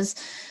because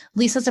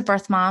Lisa's a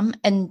birth mom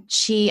and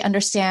she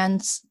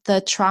understands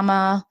the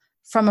trauma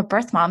from a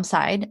birth mom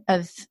side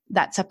of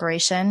that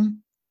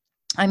separation.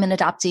 I'm an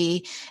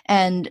adoptee.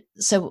 And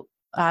so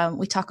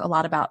we talk a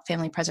lot about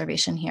family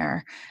preservation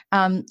here.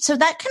 So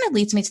that kind of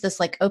leads me to this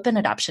like open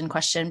adoption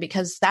question,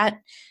 because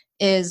that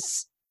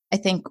is, I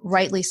think,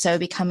 rightly so,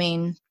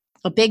 becoming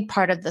a big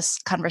part of this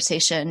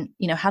conversation.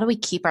 You know, how do we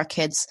keep our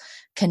kids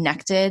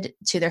connected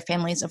to their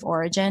families of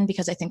origin?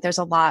 Because I think there's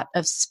a lot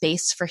of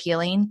space for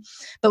healing.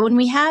 But when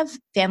we have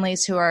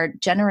families who are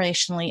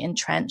generationally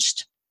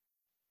entrenched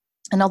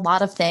in a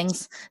lot of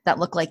things that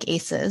look like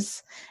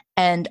ACEs,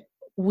 and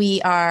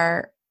we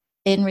are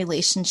in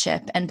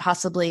relationship and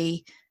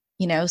possibly,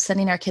 you know,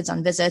 sending our kids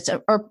on visits,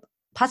 or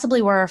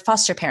possibly we're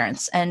foster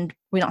parents and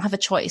we don't have a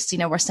choice. You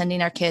know, we're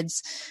sending our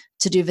kids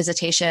to do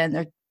visitation.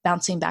 They're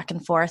bouncing back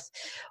and forth.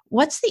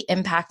 What's the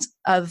impact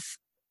of,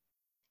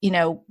 you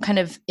know, kind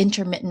of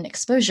intermittent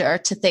exposure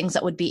to things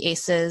that would be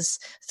ACEs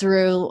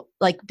through,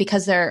 like,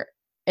 because they're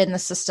in the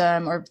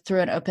system or through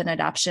an open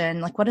adoption?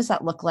 Like, what does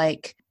that look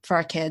like for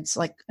our kids?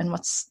 Like, and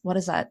what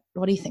is that?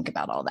 What do you think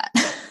about all that?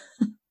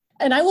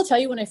 And I will tell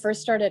you, when I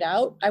first started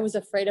out, I was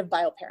afraid of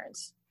bio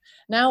parents.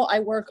 Now I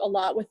work a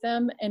lot with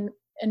them, and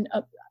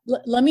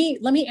let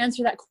me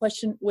answer that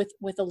question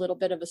with a little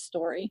bit of a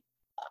story.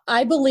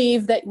 I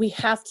believe that we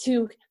have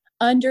to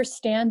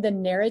understand the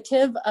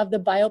narrative of the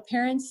bio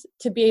parents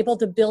to be able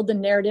to build the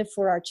narrative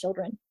for our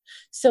children.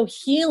 So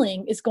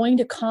healing is going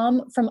to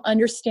come from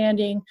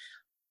understanding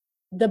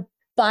the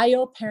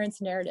bio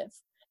parents' narrative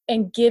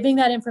and giving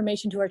that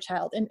information to our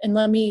child. And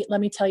let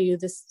me tell you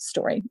this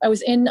story. I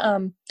was in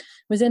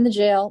the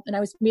jail, and I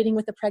was meeting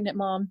with a pregnant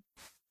mom.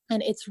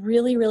 And it's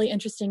really, really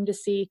interesting to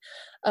see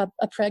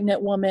a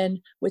pregnant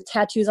woman with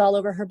tattoos all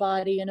over her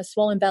body and a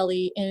swollen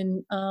belly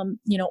in,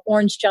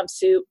 orange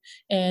jumpsuit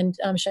and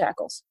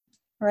shackles,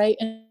 right?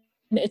 And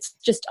it's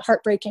just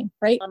heartbreaking,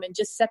 right? And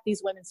just set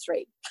these women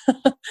straight,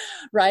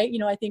 right? You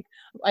know, I think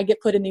I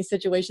get put in these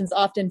situations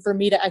often for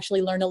me to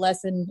actually learn a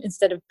lesson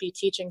instead of be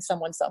teaching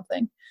someone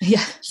something.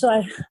 Yeah. So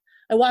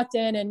I walked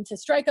in, and to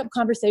strike up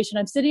conversation,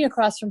 I'm sitting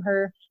across from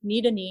her,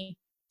 knee to knee.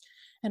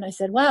 And I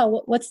said,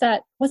 wow, what's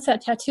that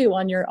tattoo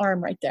on your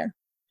arm right there?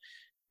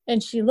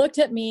 And she looked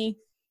at me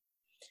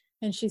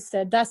and she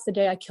said, that's the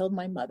day I killed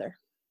my mother.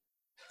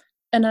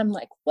 And I'm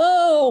like,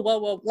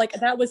 whoa. Like,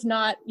 that was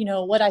not,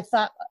 what I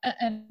thought.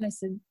 And I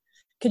said,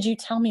 could you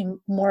tell me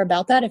more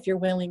about that if you're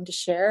willing to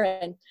share?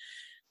 And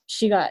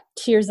she got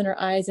tears in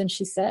her eyes, and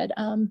she said,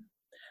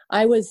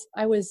 I was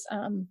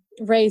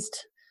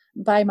raised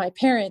by my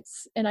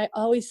parents, and I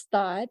always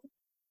thought,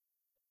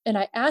 and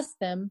I asked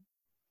them,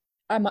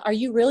 are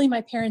you really my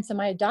parents? Am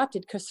I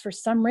adopted? Because for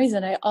some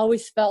reason, I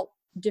always felt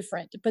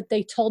different. But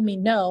they told me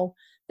no,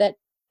 that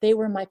they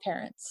were my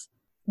parents.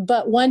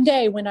 But one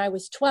day when I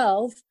was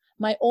 12,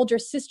 my older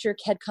sister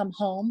had come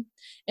home,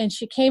 and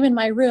she came in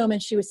my room,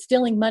 and she was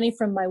stealing money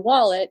from my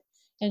wallet.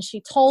 And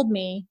she told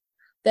me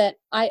that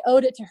I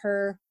owed it to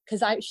her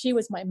because she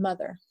was my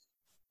mother.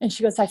 And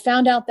she goes, I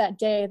found out that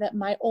day that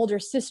my older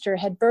sister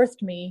had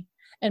birthed me,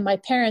 and my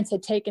parents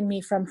had taken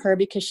me from her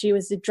because she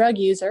was a drug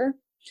user.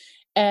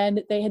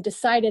 And they had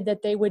decided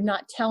that they would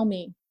not tell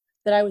me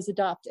that I was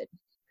adopted.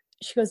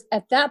 She goes,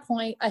 at that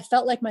point, I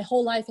felt like my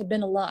whole life had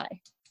been a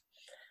lie.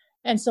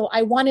 And so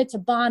I wanted to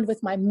bond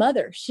with my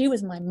mother. She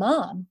was my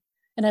mom.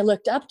 And I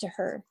looked up to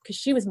her because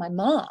she was my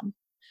mom.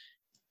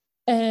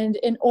 And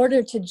in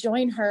order to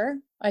join her,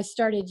 I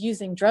started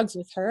using drugs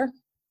with her.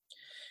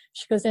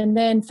 She goes, and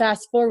then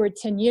fast forward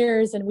 10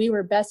 years and we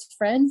were best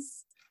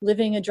friends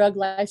living a drug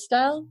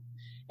lifestyle.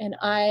 And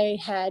I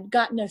had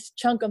gotten a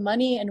chunk of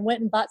money and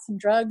went and bought some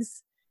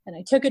drugs. And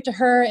I took it to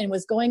her and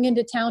was going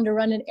into town to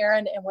run an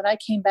errand. And when I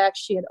came back,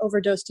 she had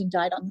overdosed and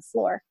died on the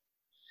floor.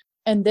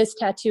 And this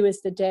tattoo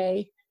is the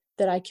day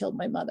that I killed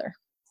my mother.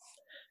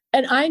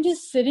 And I'm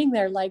just sitting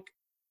there like,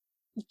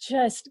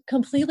 just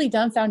completely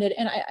dumbfounded.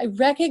 And I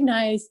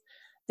recognize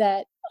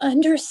that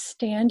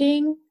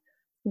understanding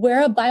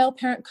where a bio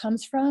parent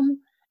comes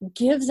from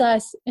gives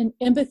us an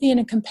empathy and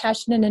a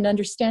compassion and an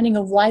understanding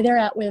of why they're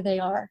at where they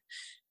are.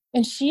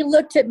 And she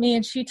looked at me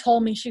and she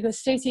told me, she goes,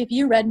 Stacey, if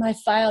you read my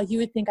file, you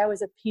would think I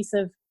was a piece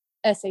of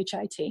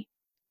SHIT.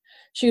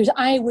 She goes,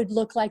 I would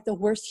look like the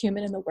worst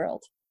human in the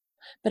world.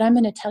 But I'm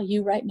going to tell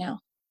you right now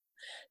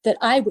that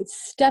I would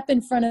step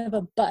in front of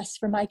a bus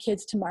for my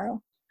kids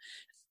tomorrow.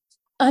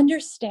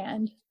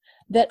 Understand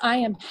that I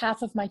am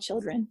half of my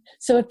children.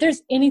 So if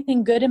there's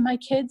anything good in my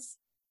kids,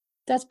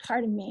 that's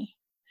part of me.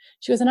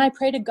 She goes, and I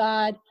pray to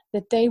God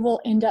that they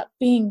will end up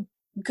being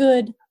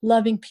good,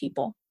 loving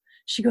people.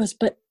 She goes,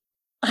 but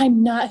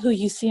I'm not who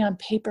you see on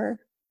paper.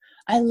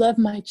 I love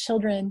my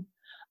children.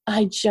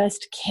 I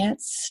just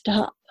can't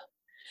stop.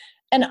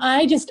 And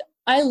I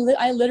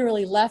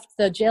literally left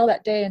the jail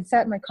that day and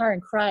sat in my car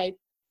and cried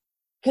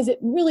because it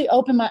really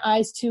opened my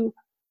eyes to,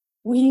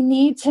 we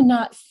need to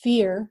not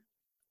fear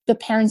the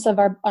parents of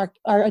our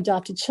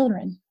adopted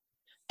children.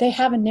 They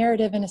have a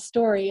narrative and a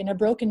story and a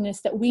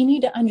brokenness that we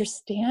need to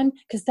understand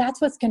because that's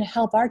what's going to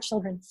help our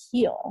children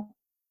heal.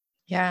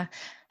 Yeah.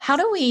 How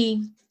do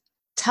we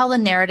tell the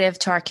narrative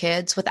to our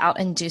kids without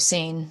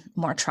inducing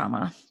more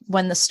trauma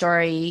when the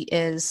story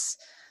is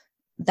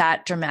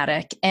that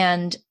dramatic?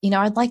 And,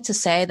 I'd like to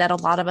say that a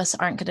lot of us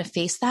aren't going to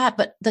face that,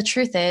 but the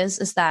truth is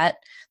that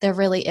there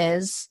really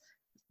is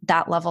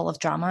that level of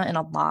drama in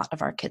a lot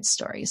of our kids'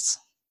 stories.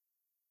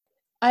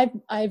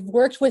 I've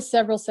worked with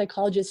several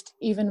psychologists,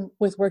 even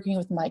with working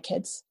with my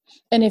kids.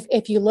 And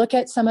if you look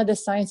at some of the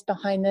science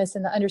behind this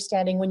and the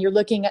understanding, when you're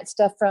looking at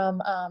stuff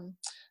from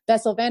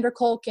Bessel van der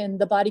Kolk and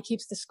The Body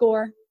Keeps the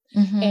Score,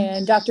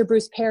 and Dr.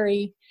 Bruce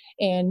Perry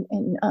and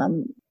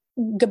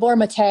Gabor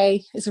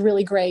Mate is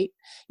really great.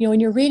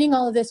 When you're reading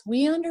all of this,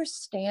 we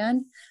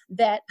understand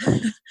that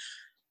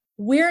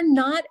we're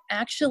not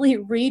actually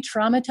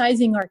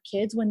re-traumatizing our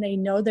kids when they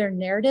know their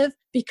narrative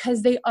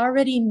because they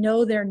already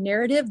know their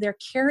narrative. They're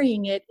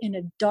carrying it in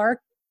a dark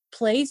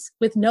place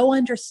with no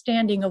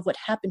understanding of what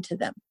happened to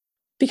them.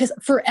 Because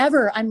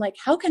forever, I'm like,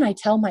 how can I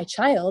tell my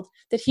child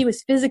that he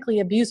was physically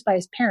abused by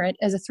his parent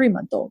as a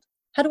 3-month-old?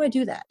 How do I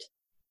do that?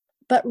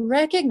 But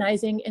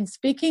recognizing and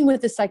speaking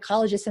with the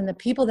psychologists and the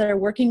people that are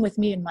working with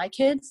me and my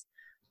kids,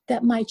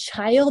 that my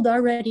child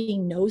already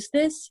knows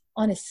this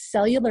on a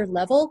cellular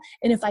level.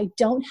 And if I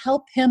don't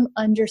help him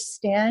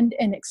understand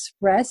and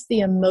express the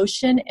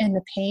emotion and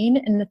the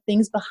pain and the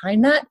things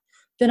behind that,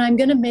 then I'm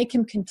going to make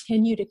him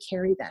continue to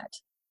carry that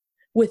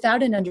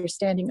without an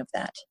understanding of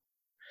that.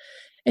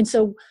 And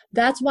so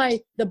that's why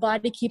The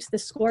Body Keeps the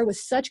Score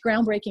was such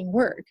groundbreaking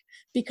work,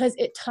 because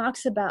it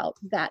talks about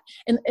that.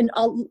 And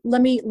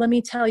let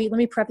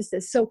me preface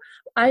this. So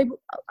I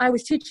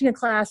was teaching a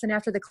class, and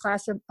after the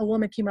class, a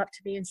woman came up to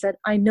me and said,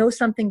 I know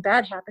something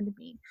bad happened to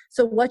me.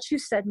 So what you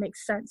said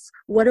makes sense.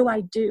 What do I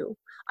do?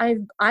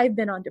 I've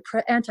been on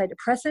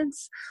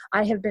antidepressants.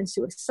 I have been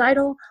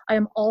suicidal. I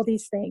am all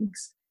these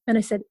things. And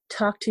I said,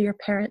 talk to your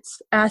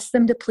parents. Ask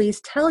them to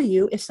please tell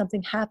you if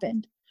something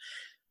happened.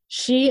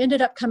 She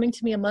ended up coming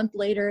to me a month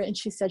later, and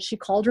she said she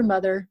called her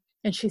mother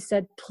and she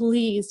said,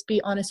 please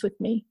be honest with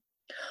me.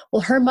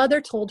 Well, her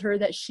mother told her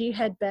that she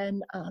had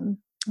been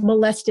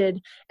molested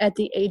at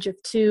the age of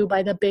 2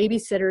 by the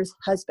babysitter's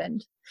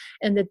husband,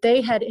 and that they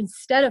had,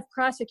 instead of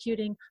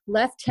prosecuting,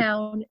 left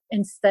town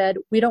and said,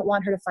 we don't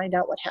want her to find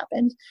out what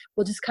happened.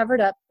 We'll just cover it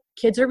up.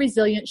 Kids are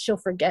resilient. She'll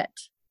forget.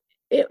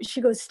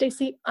 She goes,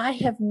 Stacey, I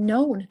have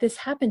known this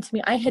happened to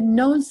me. I had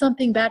known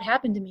something bad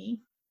happened to me.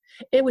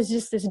 It was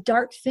just this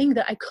dark thing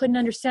that I couldn't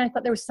understand. I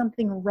thought there was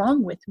something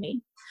wrong with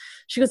me.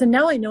 She goes, and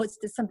now I know it's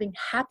that something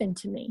happened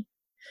to me.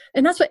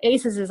 And that's what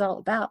ACEs is all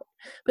about.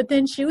 But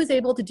then she was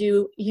able to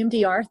do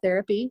EMDR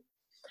therapy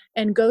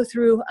and go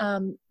through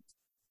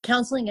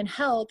counseling and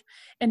help.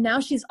 And now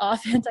she's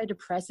off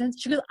antidepressants.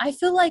 She goes, I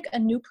feel like a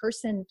new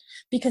person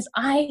because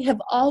I have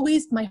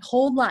always, my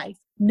whole life,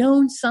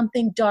 known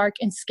something dark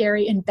and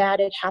scary and bad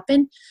had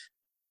happened.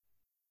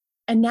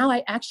 And now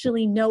I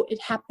actually know it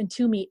happened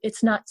to me.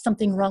 It's not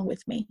something wrong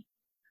with me.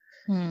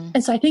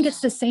 And so I think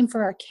it's the same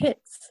for our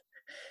kids.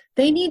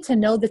 They need to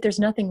know that there's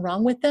nothing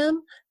wrong with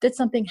them, that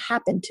something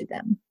happened to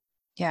them.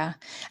 Yeah.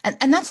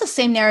 And that's the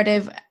same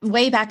narrative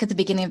way back at the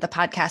beginning of the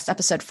podcast,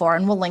 episode 4,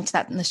 and we'll link to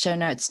that in the show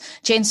notes.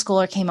 Jane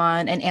Schooler came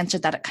on and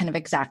answered that kind of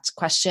exact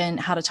question,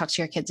 how to talk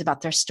to your kids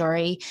about their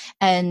story.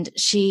 And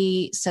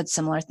she said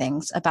similar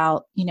things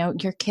about,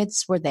 your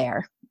kids were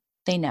there.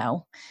 They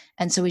know.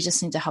 And so we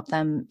just need to help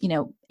them,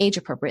 age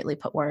appropriately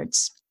put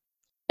words.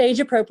 Age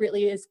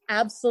appropriately is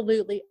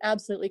absolutely,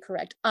 absolutely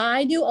correct.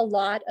 I do a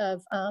lot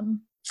of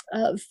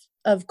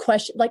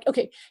question, like,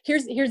 okay,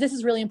 here's, this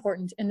is really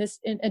important. And this,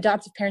 in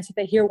adoptive parents, if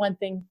they hear one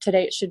thing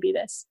today, it should be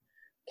this.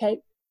 Okay.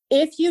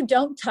 If you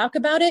don't talk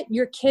about it,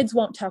 your kids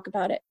won't talk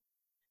about it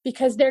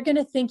because they're going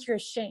to think you're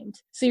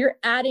ashamed. So you're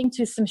adding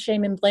to some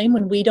shame and blame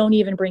when we don't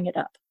even bring it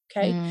up.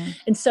 Okay.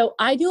 And so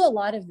I do a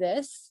lot of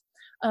this.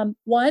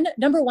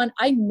 Number one,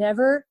 I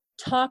never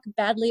talk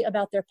badly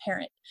about their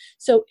parent.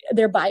 So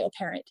their bio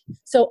parent.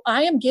 So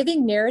I am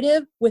giving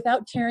narrative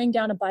without tearing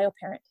down a bio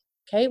parent.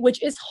 Okay.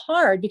 Which is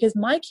hard because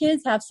my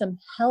kids have some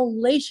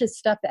hellacious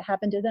stuff that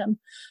happened to them,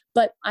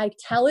 but I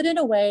tell it in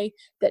a way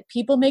that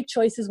people make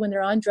choices when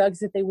they're on drugs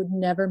that they would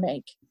never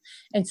make.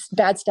 And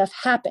bad stuff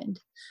happened.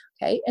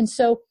 Okay. And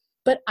so,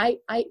 but I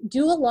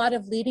do a lot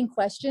of leading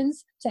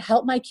questions to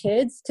help my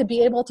kids to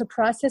be able to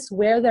process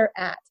where they're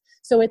at.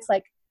 So it's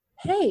like,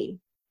 hey,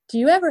 do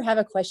you ever have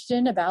a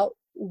question about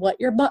what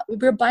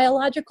your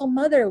biological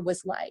mother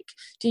was like?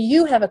 Do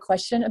you have a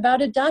question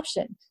about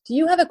adoption? Do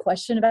you have a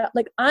question about,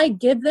 like, I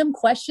give them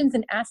questions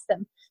and ask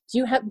them, do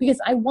you have, because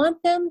I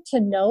want them to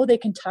know they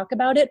can talk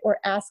about it or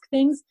ask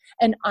things,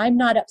 and I'm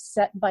not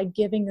upset by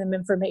giving them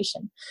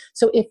information.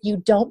 So if you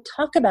don't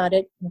talk about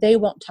it, they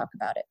won't talk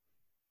about it.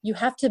 You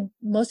have to,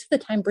 most of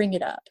the time, bring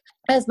it up.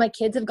 As my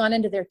kids have gone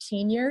into their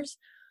teen years,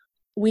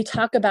 we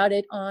talk about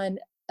it on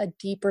a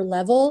deeper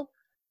level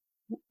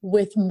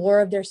with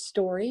more of their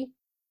story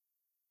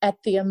at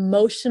the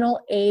emotional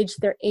age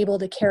they're able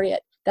to carry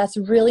it. That's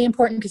really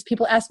important because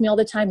people ask me all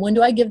the time, when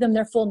do I give them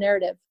their full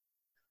narrative?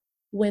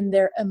 When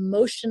their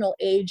emotional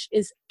age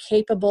is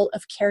capable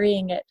of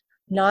carrying it,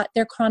 not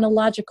their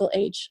chronological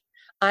age.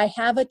 I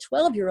have a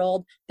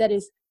 12-year-old that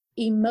is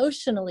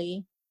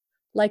emotionally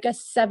like a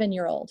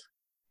 7-year-old.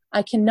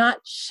 I cannot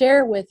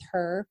share with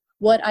her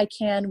what I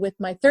can with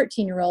my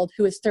 13-year-old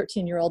who is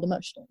 13-year-old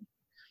emotionally.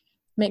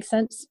 Make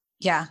sense?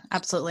 Yeah,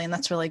 absolutely. And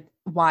that's really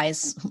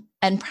wise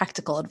and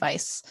practical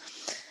advice.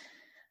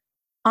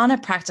 On a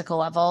practical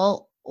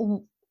level,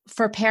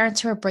 for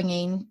parents who are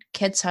bringing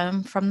kids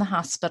home from the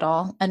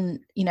hospital,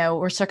 and, you know,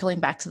 we're circling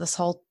back to this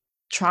whole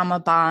trauma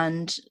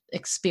bond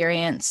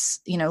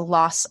experience, you know,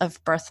 loss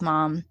of birth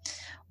mom,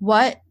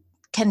 what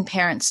can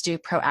parents do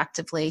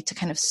proactively to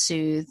kind of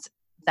soothe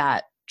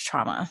that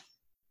trauma?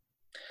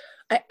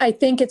 I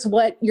think it's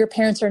what your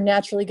parents are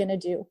naturally going to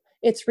do.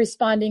 It's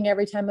responding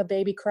every time a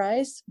baby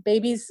cries.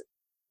 Babies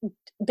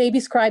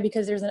cry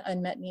because there's an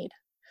unmet need,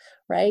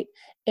 right?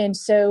 And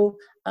so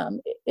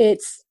I'm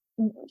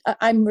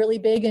really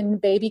big in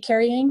baby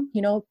carrying,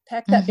 you know,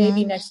 pack that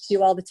baby next to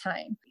you all the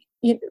time.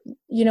 You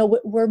know,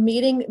 we're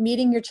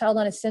meeting your child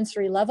on a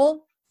sensory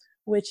level,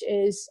 which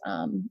is,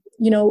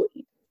 you know,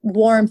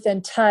 warmth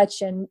and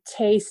touch and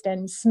taste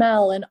and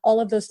smell, and all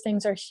of those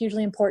things are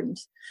hugely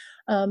important.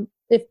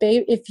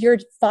 If your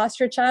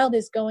foster child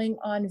is going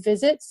on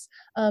visits,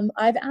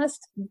 I've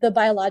asked the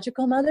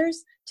biological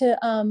mothers to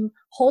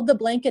hold the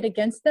blanket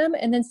against them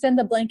and then send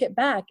the blanket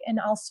back, and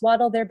I'll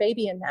swaddle their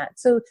baby in that.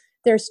 So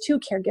there's two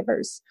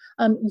caregivers.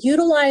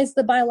 Utilize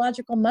the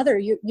biological mother.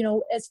 You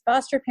know, as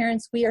foster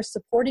parents, we are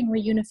supporting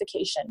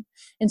reunification.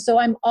 And so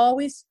I'm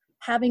always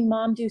having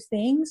mom do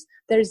things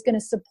that is going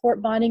to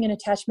support bonding and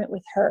attachment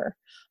with her.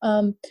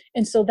 And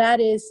so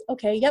that is,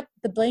 okay, yep,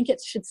 the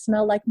blankets should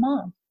smell like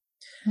mom.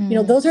 You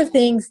know, those are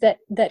things that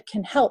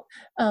can help.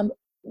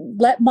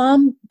 Let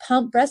mom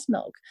pump breast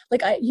milk.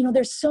 Like, you know,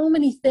 there's so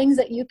many things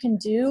that you can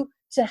do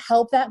to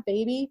help that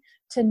baby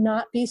to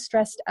not be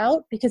stressed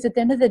out, because at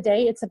the end of the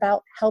day, it's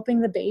about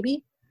helping the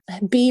baby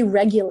be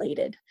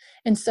regulated.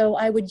 And so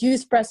I would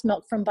use breast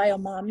milk from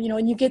BioMom, you know,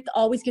 and you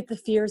always get the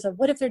fears of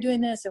what if they're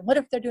doing this and what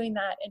if they're doing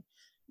that, and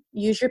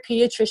use your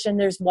pediatrician.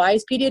 There's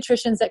wise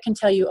pediatricians that can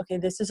tell you, okay,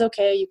 this is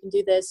okay, you can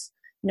do this.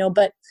 You know,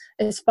 but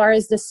as far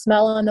as the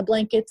smell on the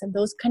blankets and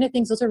those kind of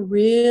things, those are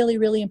really,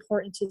 really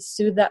important to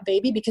soothe that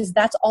baby, because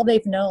that's all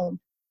they've known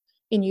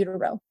in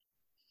utero.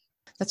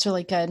 That's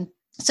really good.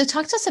 So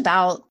talk to us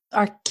about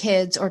our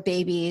kids or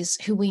babies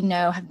who we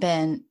know have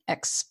been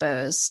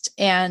exposed.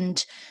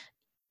 And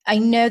I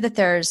know that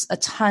there's a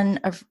ton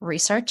of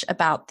research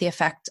about the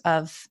effect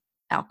of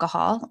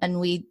alcohol,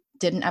 and we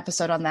did an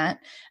episode on that.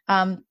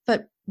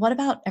 But what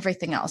about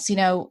everything else? You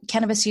know,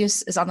 cannabis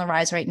use is on the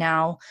rise right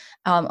now.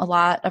 A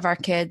lot of our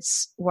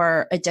kids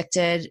were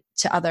addicted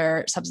to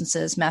other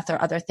substances, meth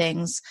or other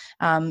things.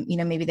 You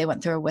know, maybe they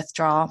went through a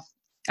withdrawal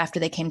after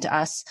they came to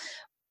us.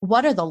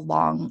 What are the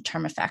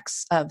long-term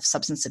effects of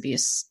substance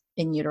abuse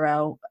in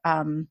utero?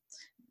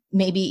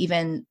 Maybe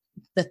even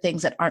the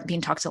things that aren't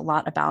being talked a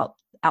lot about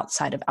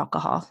outside of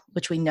alcohol,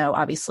 which we know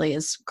obviously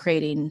is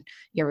creating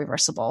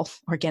irreversible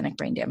organic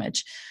brain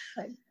damage.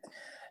 Right.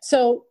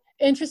 So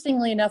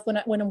interestingly enough,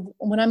 when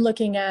I'm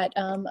looking at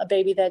a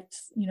baby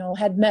that's, you know,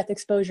 had meth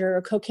exposure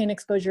or cocaine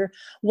exposure,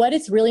 what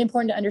it's really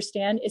important to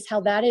understand is how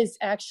that is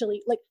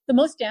actually, like, the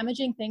most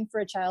damaging thing for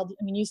a child.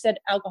 I mean, you said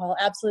alcohol,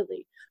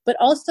 absolutely. But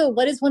also,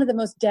 what is one of the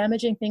most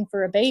damaging thing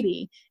for a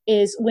baby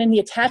is when the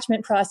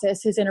attachment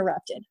process is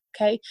interrupted.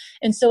 Okay.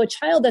 And so a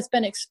child that's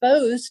been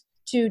exposed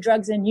to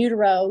drugs in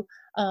utero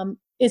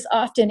is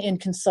often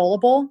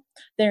inconsolable.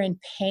 They're in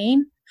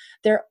pain.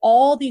 There are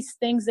all these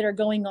things that are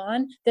going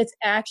on that's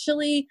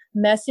actually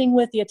messing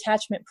with the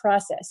attachment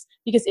process.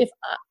 Because if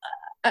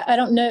I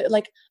don't know,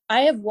 like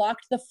I have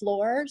walked the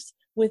floors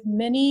with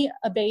many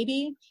a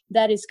baby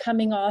that is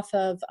coming off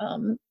of,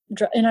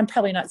 and I'm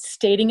probably not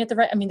stating it the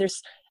right. I mean,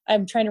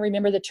 I'm trying to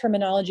remember the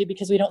terminology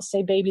because we don't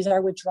say babies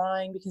are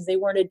withdrawing because they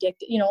weren't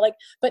addicted,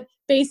 but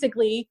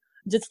basically,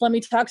 just let me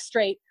talk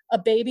straight. A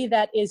baby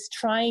that is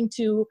trying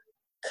to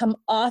come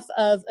off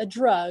of a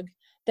drug,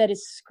 that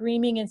is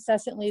screaming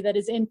incessantly, that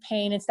is in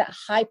pain. It's that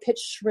high-pitched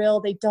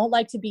shrill. They don't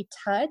like to be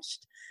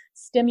touched.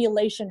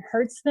 Stimulation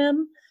hurts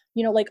them.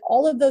 Like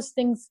all of those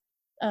things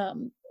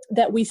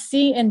that we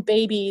see in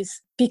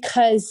babies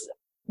because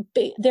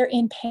they're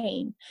in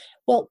pain.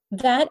 Well,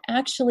 that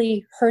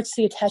actually hurts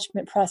the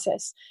attachment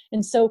process.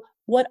 And so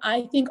what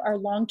I think are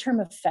long-term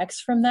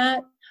effects from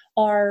that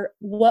are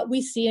what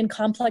we see in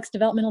complex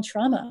developmental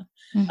trauma,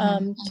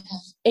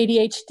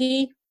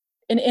 ADHD,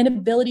 an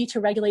inability to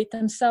regulate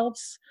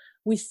themselves.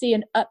 We see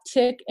an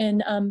uptick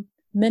in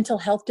mental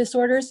health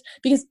disorders,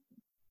 because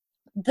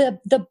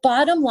the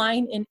bottom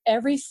line in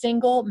every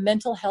single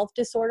mental health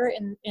disorder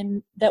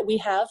in that we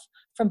have,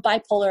 from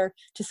bipolar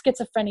to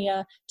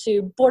schizophrenia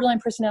to borderline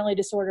personality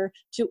disorder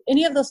to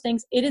any of those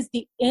things, it is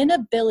the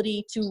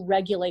inability to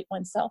regulate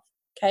oneself.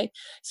 Okay.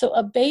 So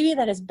a baby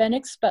that has been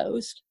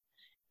exposed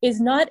is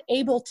not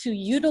able to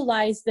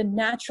utilize the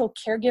natural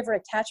caregiver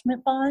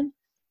attachment bond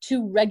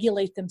to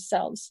regulate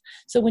themselves.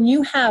 So when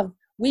you have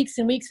weeks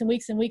and weeks and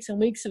weeks and weeks and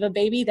weeks of a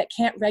baby that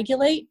can't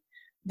regulate,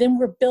 then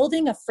we're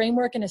building a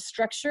framework and a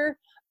structure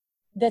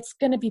that's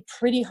going to be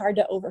pretty hard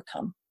to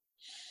overcome.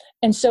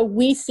 And so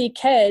we see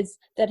kids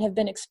that have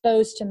been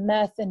exposed to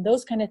meth and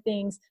those kind of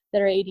things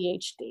that are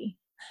ADHD,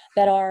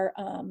 that are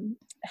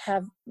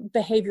have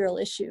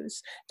behavioral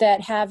issues,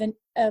 that have an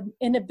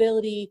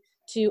inability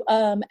to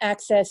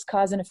access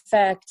cause and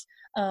effect,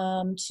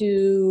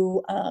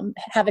 to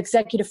have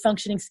executive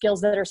functioning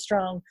skills that are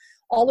strong.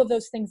 All of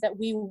those things that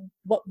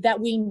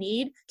we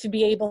need to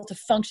be able to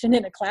function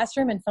in a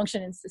classroom and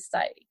function in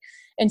society.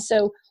 And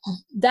so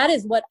that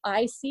is what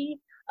I see.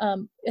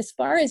 As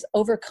far as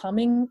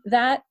overcoming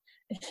that,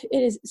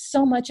 it is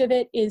so much of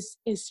it is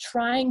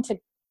trying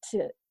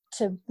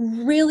to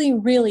really,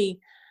 really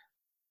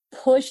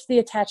push the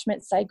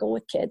attachment cycle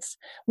with kids.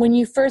 When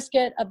you first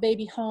get a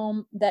baby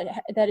home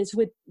that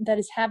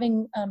is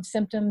having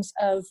symptoms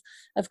of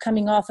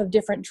coming off of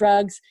different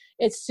drugs,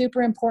 it's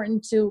super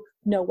important to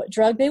know what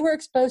drug they were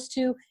exposed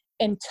to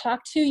and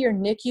talk to your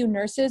NICU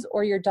nurses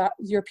or your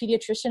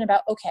pediatrician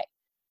about, okay,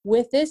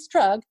 with this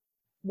drug,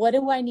 what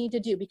do I need to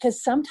do?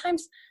 Because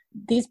sometimes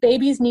these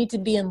babies need to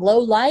be in low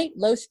light,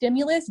 low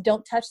stimulus,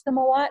 don't touch them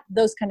a lot,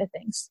 those kind of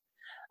things.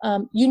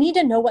 You need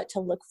to know what to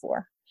look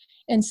for.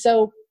 And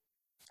so,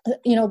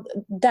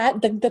 that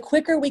the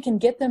quicker we can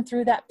get them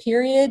through that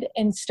period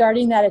and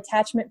starting that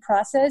attachment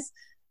process,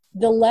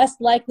 the less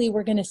likely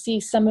we're going to see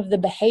some of the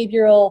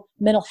behavioral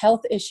mental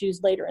health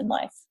issues later in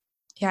life.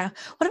 Yeah.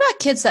 What about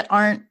kids that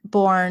aren't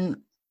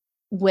born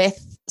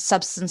with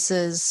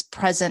substances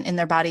present in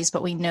their bodies,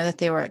 but we know that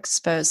they were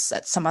exposed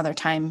at some other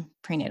time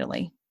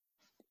prenatally?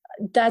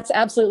 That's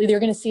absolutely, they're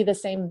going to see the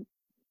same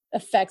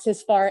effects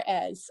as far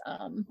as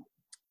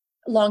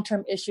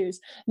long-term issues,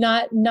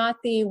 not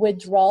the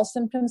withdrawal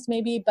symptoms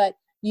maybe, but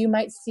you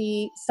might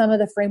see some of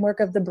the framework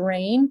of the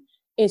brain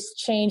is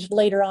changed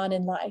later on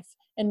in life.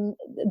 And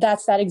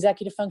that's that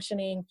executive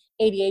functioning,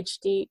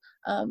 ADHD.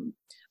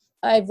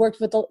 I've worked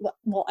with,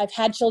 I've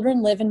had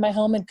children live in my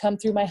home and come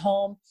through my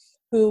home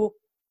who,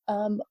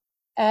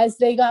 as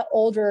they got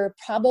older,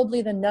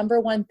 probably the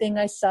number one thing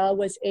I saw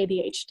was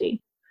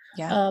ADHD.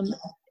 Yeah.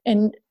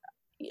 And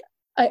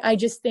I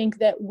just think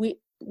that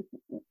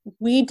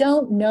we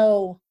don't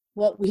know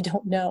what we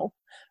don't know,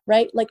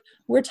 right? Like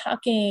we're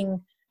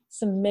talking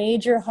some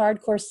major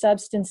hardcore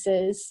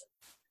substances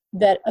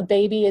that a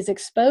baby is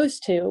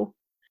exposed to,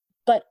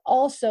 but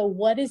also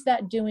what is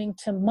that doing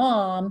to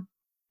mom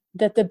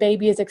that the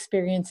baby is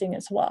experiencing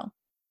as well?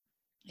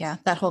 Yeah,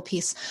 that whole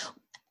piece.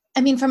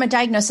 I mean, from a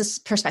diagnosis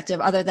perspective,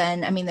 other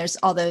than, there's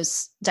all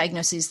those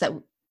diagnoses that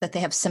they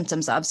have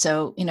symptoms of.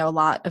 So, a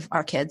lot of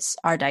our kids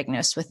are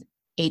diagnosed with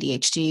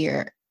ADHD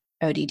or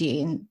ODD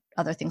and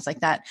other things like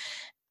that.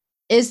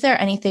 Is there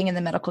anything in the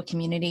medical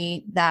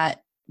community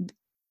that,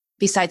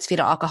 besides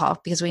fetal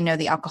alcohol, because we know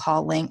the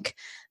alcohol link,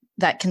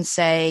 that can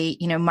say,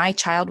 my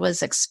child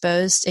was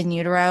exposed in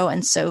utero,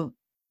 and so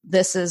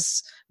this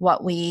is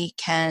what we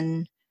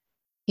can,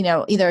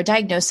 either a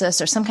diagnosis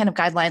or some kind of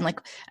guideline,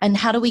 and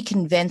how do we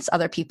convince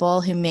other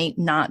people who may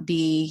not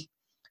be,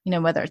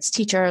 whether it's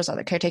teachers,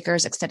 other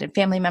caretakers, extended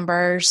family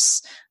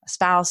members, a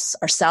spouse,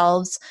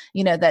 ourselves,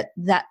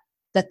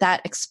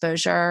 that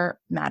exposure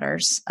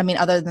matters.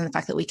 Other than the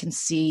fact that we can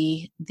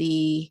see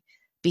the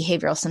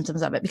behavioral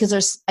symptoms of it,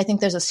 because I think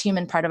there's this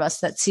human part of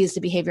us that sees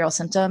the behavioral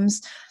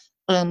symptoms,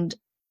 and,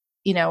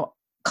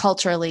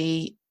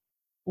 culturally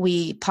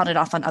we pawn it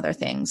off on other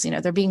things.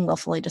 They're being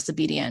willfully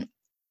disobedient,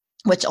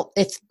 which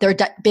if they're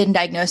been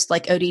diagnosed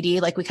like ODD,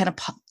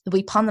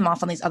 we pawn them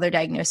off on these other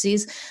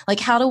diagnoses.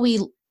 How do we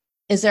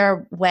is there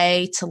a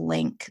way to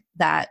link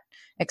that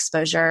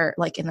exposure,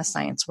 like in the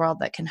science world,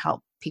 that can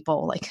help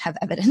people like have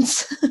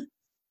evidence?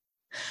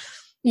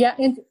 Yeah.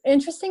 And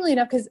interestingly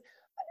enough, because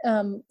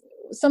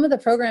some of the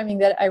programming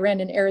that I ran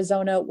in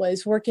Arizona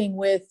was working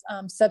with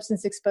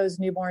substance exposed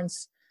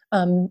newborns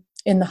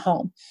in the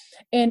home.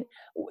 And,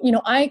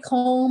 I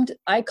combed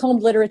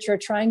literature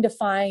trying to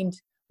find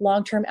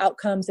long-term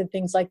outcomes and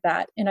things like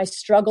that. And I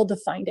struggled to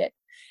find it.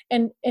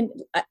 And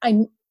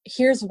I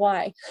here's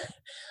why.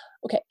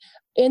 Okay.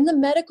 In the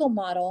medical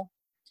model,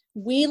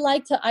 we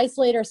like to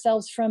isolate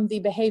ourselves from the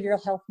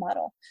behavioral health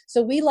model.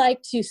 So we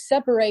like to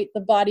separate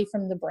the body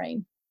from the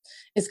brain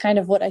is kind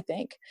of what I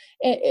think.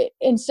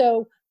 And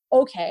so,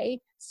 okay,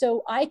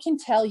 so I can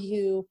tell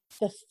you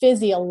the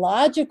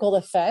physiological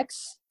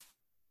effects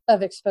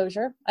of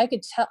exposure. I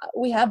could tell,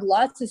 we have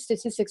lots of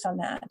statistics on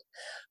that,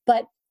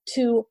 but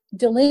to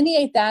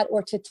delineate that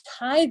or to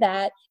tie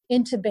that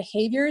into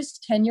behaviors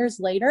 10 years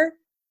later,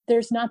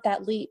 there's not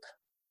that leap.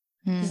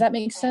 Does that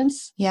make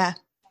sense? Yeah.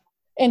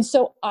 And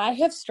so I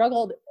have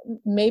struggled.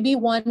 Maybe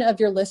one of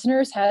your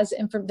listeners has,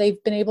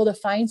 they've been able to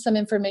find some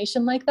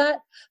information like that.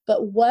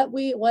 But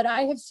what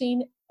I have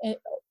seen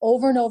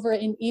over and over,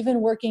 and even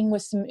working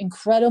with some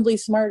incredibly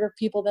smarter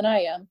people than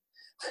I am,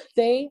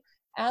 they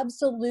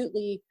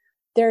absolutely,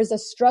 there's a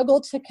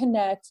struggle to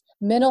connect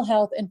mental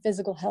health and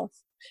physical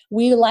health.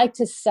 We like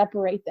to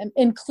separate them,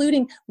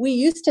 including, we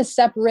used to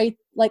separate,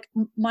 like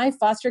my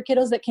foster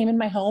kiddos that came in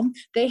my home,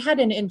 they had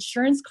an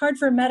insurance card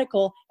for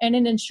medical and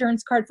an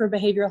insurance card for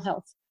behavioral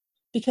health,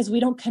 because we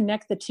don't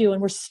connect the two.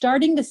 And we're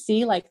starting to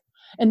see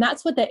and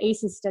that's what the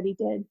ACEs study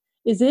did,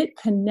 is it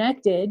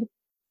connected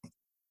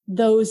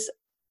those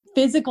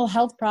physical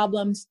health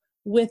problems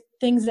with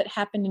things that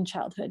happened in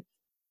childhood.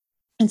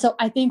 And so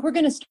I think we're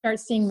going to start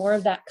seeing more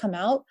of that come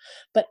out.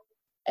 But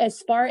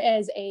as far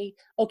as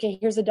okay,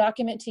 here's a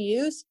document to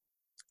use,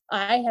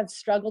 I have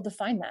struggled to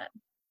find that.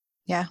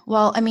 Yeah.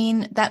 Well, I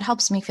mean, that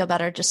helps me feel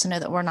better just to know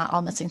that we're not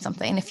all missing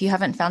something. If you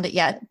haven't found it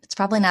yet, it's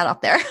probably not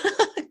out there,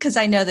 because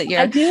I know that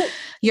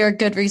you're a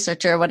good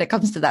researcher when it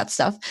comes to that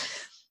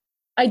stuff.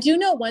 I do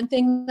know one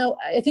thing, though.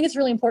 I think it's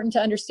really important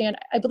to understand.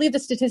 I believe the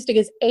statistic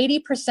is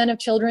 80% of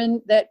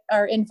children that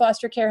are in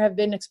foster care have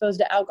been exposed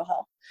to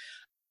alcohol.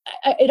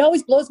 It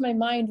always blows my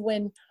mind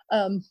when,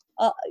 that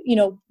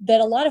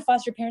a lot of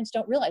foster parents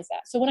don't realize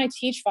that. So when I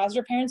teach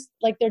foster parents,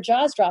 their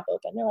jaws drop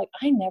open. They're like,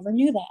 I never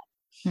knew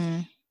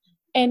that.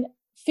 And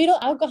fetal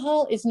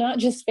alcohol is not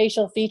just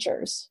facial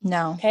features.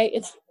 No.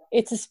 Okay.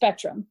 It's a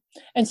spectrum.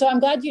 And so I'm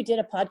glad you did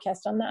a podcast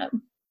on that.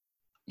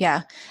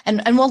 Yeah.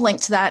 And we'll link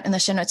to that in the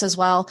show notes as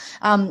well.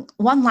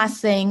 One last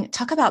thing,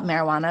 talk about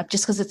marijuana,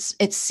 just because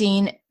it's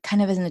seen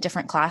kind of in a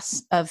different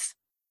class of,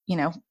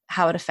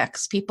 how it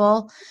affects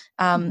people.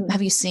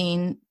 Have you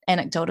seen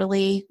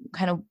anecdotally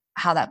kind of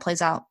how that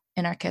plays out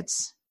in our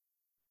kids?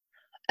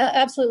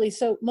 Absolutely.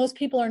 So most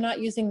people are not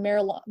using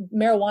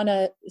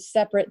marijuana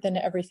separate than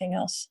everything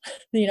else,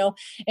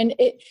 and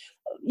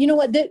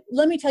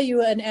let me tell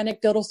you an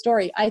anecdotal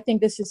story. I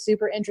think this is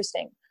super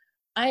interesting.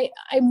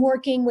 I'm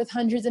working with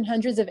hundreds and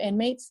hundreds of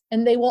inmates,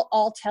 and they will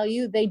all tell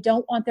you they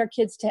don't want their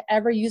kids to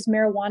ever use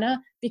marijuana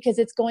because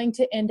it's going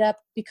to end up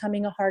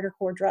becoming a harder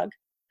core drug.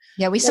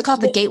 Yeah, we used to call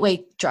it the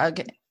gateway drug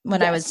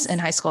when I was in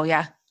high school.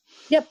 Yeah.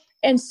 Yep.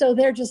 And so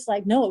they're just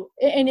like, no.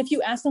 And if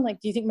you ask them, do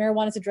you think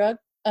marijuana is a drug?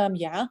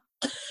 Yeah.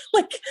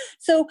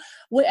 So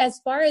as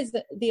far as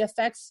the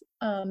effects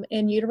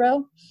in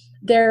utero,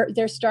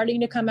 they're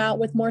starting to come out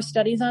with more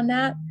studies on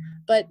that.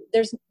 But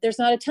there's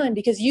not a ton,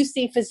 because you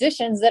see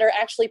physicians that are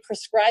actually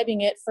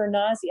prescribing it for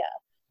nausea.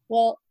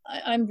 Well,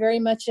 I'm very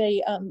much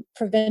a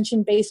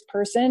prevention-based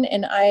person,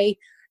 and I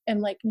am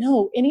like,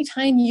 no,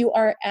 anytime you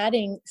are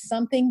adding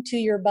something to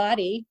your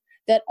body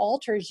that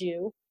alters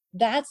you,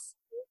 that's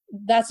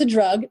a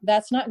drug.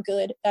 That's not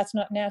good. That's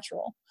not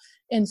natural.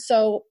 And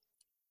so,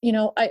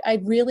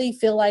 I really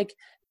feel like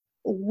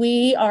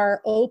we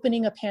are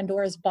opening a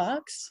Pandora's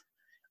box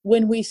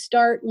when we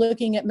start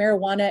looking at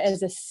marijuana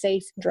as a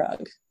safe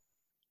drug.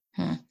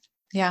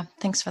 Yeah.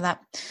 Thanks for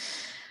that.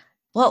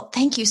 Well,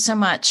 thank you so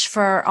much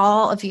for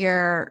all of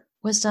your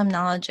wisdom,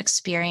 knowledge,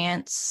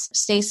 experience.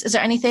 Stace, is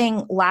there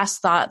anything,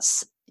 last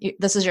thoughts?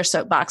 This is your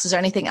soapbox. Is there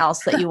anything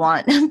else that you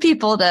want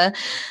people to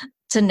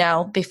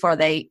know before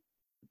they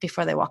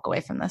walk away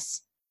from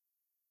this?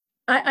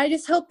 I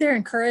just hope they're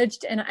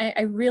encouraged. And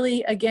I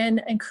really,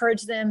 again,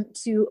 encourage them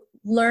to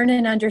learn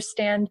and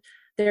understand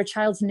their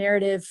child's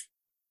narrative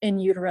in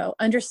utero,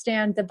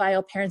 understand the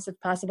bio parents if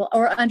possible,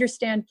 or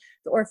understand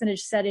the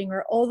orphanage setting,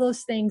 or all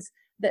those things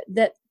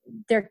that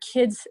their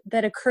kids,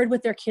 that occurred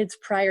with their kids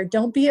prior.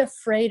 Don't be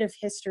afraid of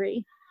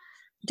history.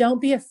 Don't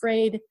be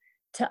afraid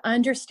to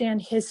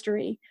understand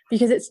history,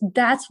 because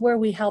that's where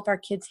we help our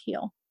kids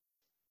heal.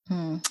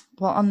 Well,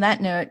 on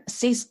that note,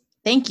 Stacey,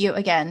 thank you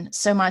again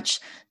so much.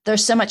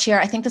 There's so much here.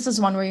 I think this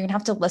is one where you're gonna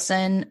have to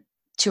listen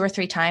 2 or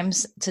 3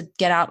 times to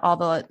get out all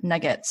the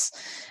nuggets.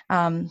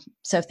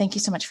 So thank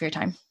you so much for your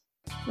time.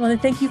 Well,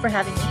 thank you for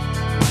having me.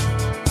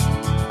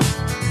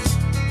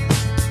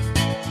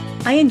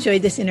 I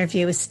enjoyed this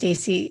interview with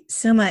Stacey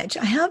so much.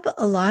 I have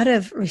a lot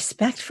of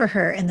respect for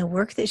her and the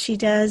work that she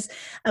does.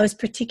 I was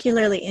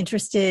particularly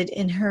interested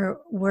in her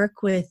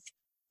work with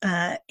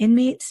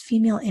inmates,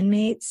 female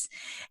inmates.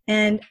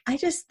 And I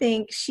just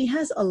think she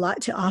has a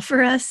lot to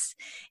offer us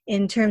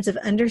in terms of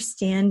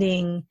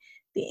understanding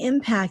the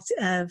impact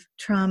of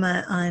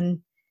trauma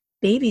on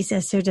babies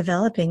as they're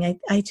developing.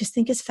 I just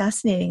think it's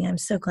fascinating. I'm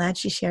so glad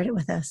she shared it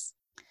with us.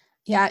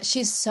 Yeah,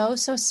 she's so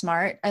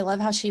smart. I love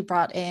how she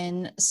brought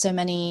in so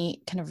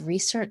many kind of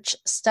research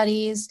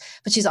studies,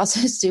 but she's also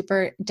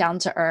super down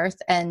to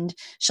earth, and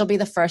she'll be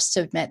the first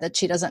to admit that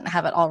she doesn't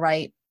have it all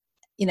right.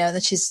 You know,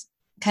 that she's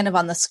kind of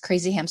on this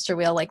crazy hamster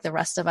wheel like the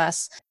rest of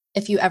us.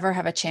 If you ever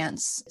have a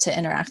chance to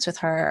interact with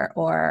her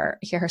or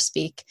hear her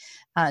speak,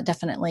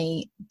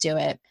 definitely do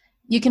it.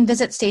 You can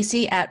visit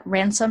Stacey at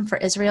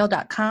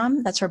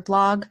ransomforisrael.com. That's her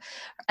blog.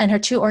 And her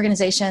two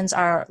organizations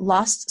are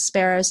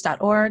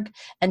lostsparrows.org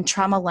and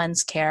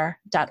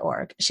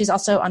traumalenscare.org. She's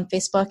also on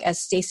Facebook as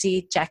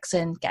Stacey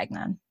Jackson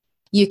Gagnon.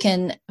 You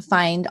can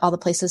find all the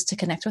places to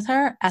connect with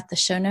her at the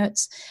show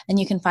notes, and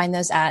you can find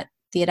those at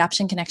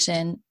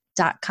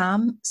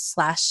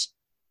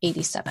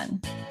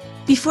theadoptionconnection.com/87.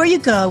 Before you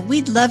go,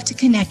 we'd love to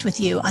connect with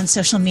you on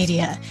social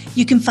media.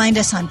 You can find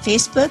us on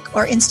Facebook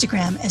or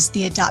Instagram as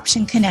The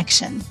Adoption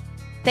Connection.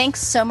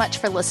 Thanks so much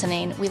for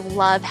listening. We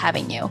love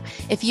having you.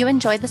 If you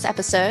enjoyed this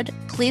episode,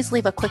 please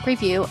leave a quick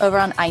review over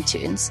on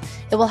iTunes.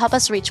 It will help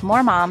us reach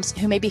more moms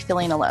who may be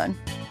feeling alone.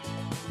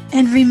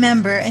 And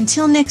remember,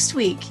 until next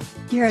week,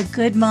 you're a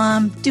good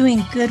mom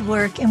doing good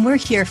work, and we're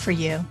here for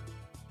you.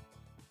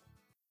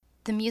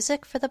 The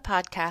music for the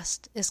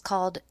podcast is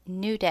called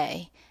New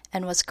Day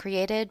and was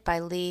created by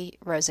Lee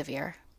Rosevier.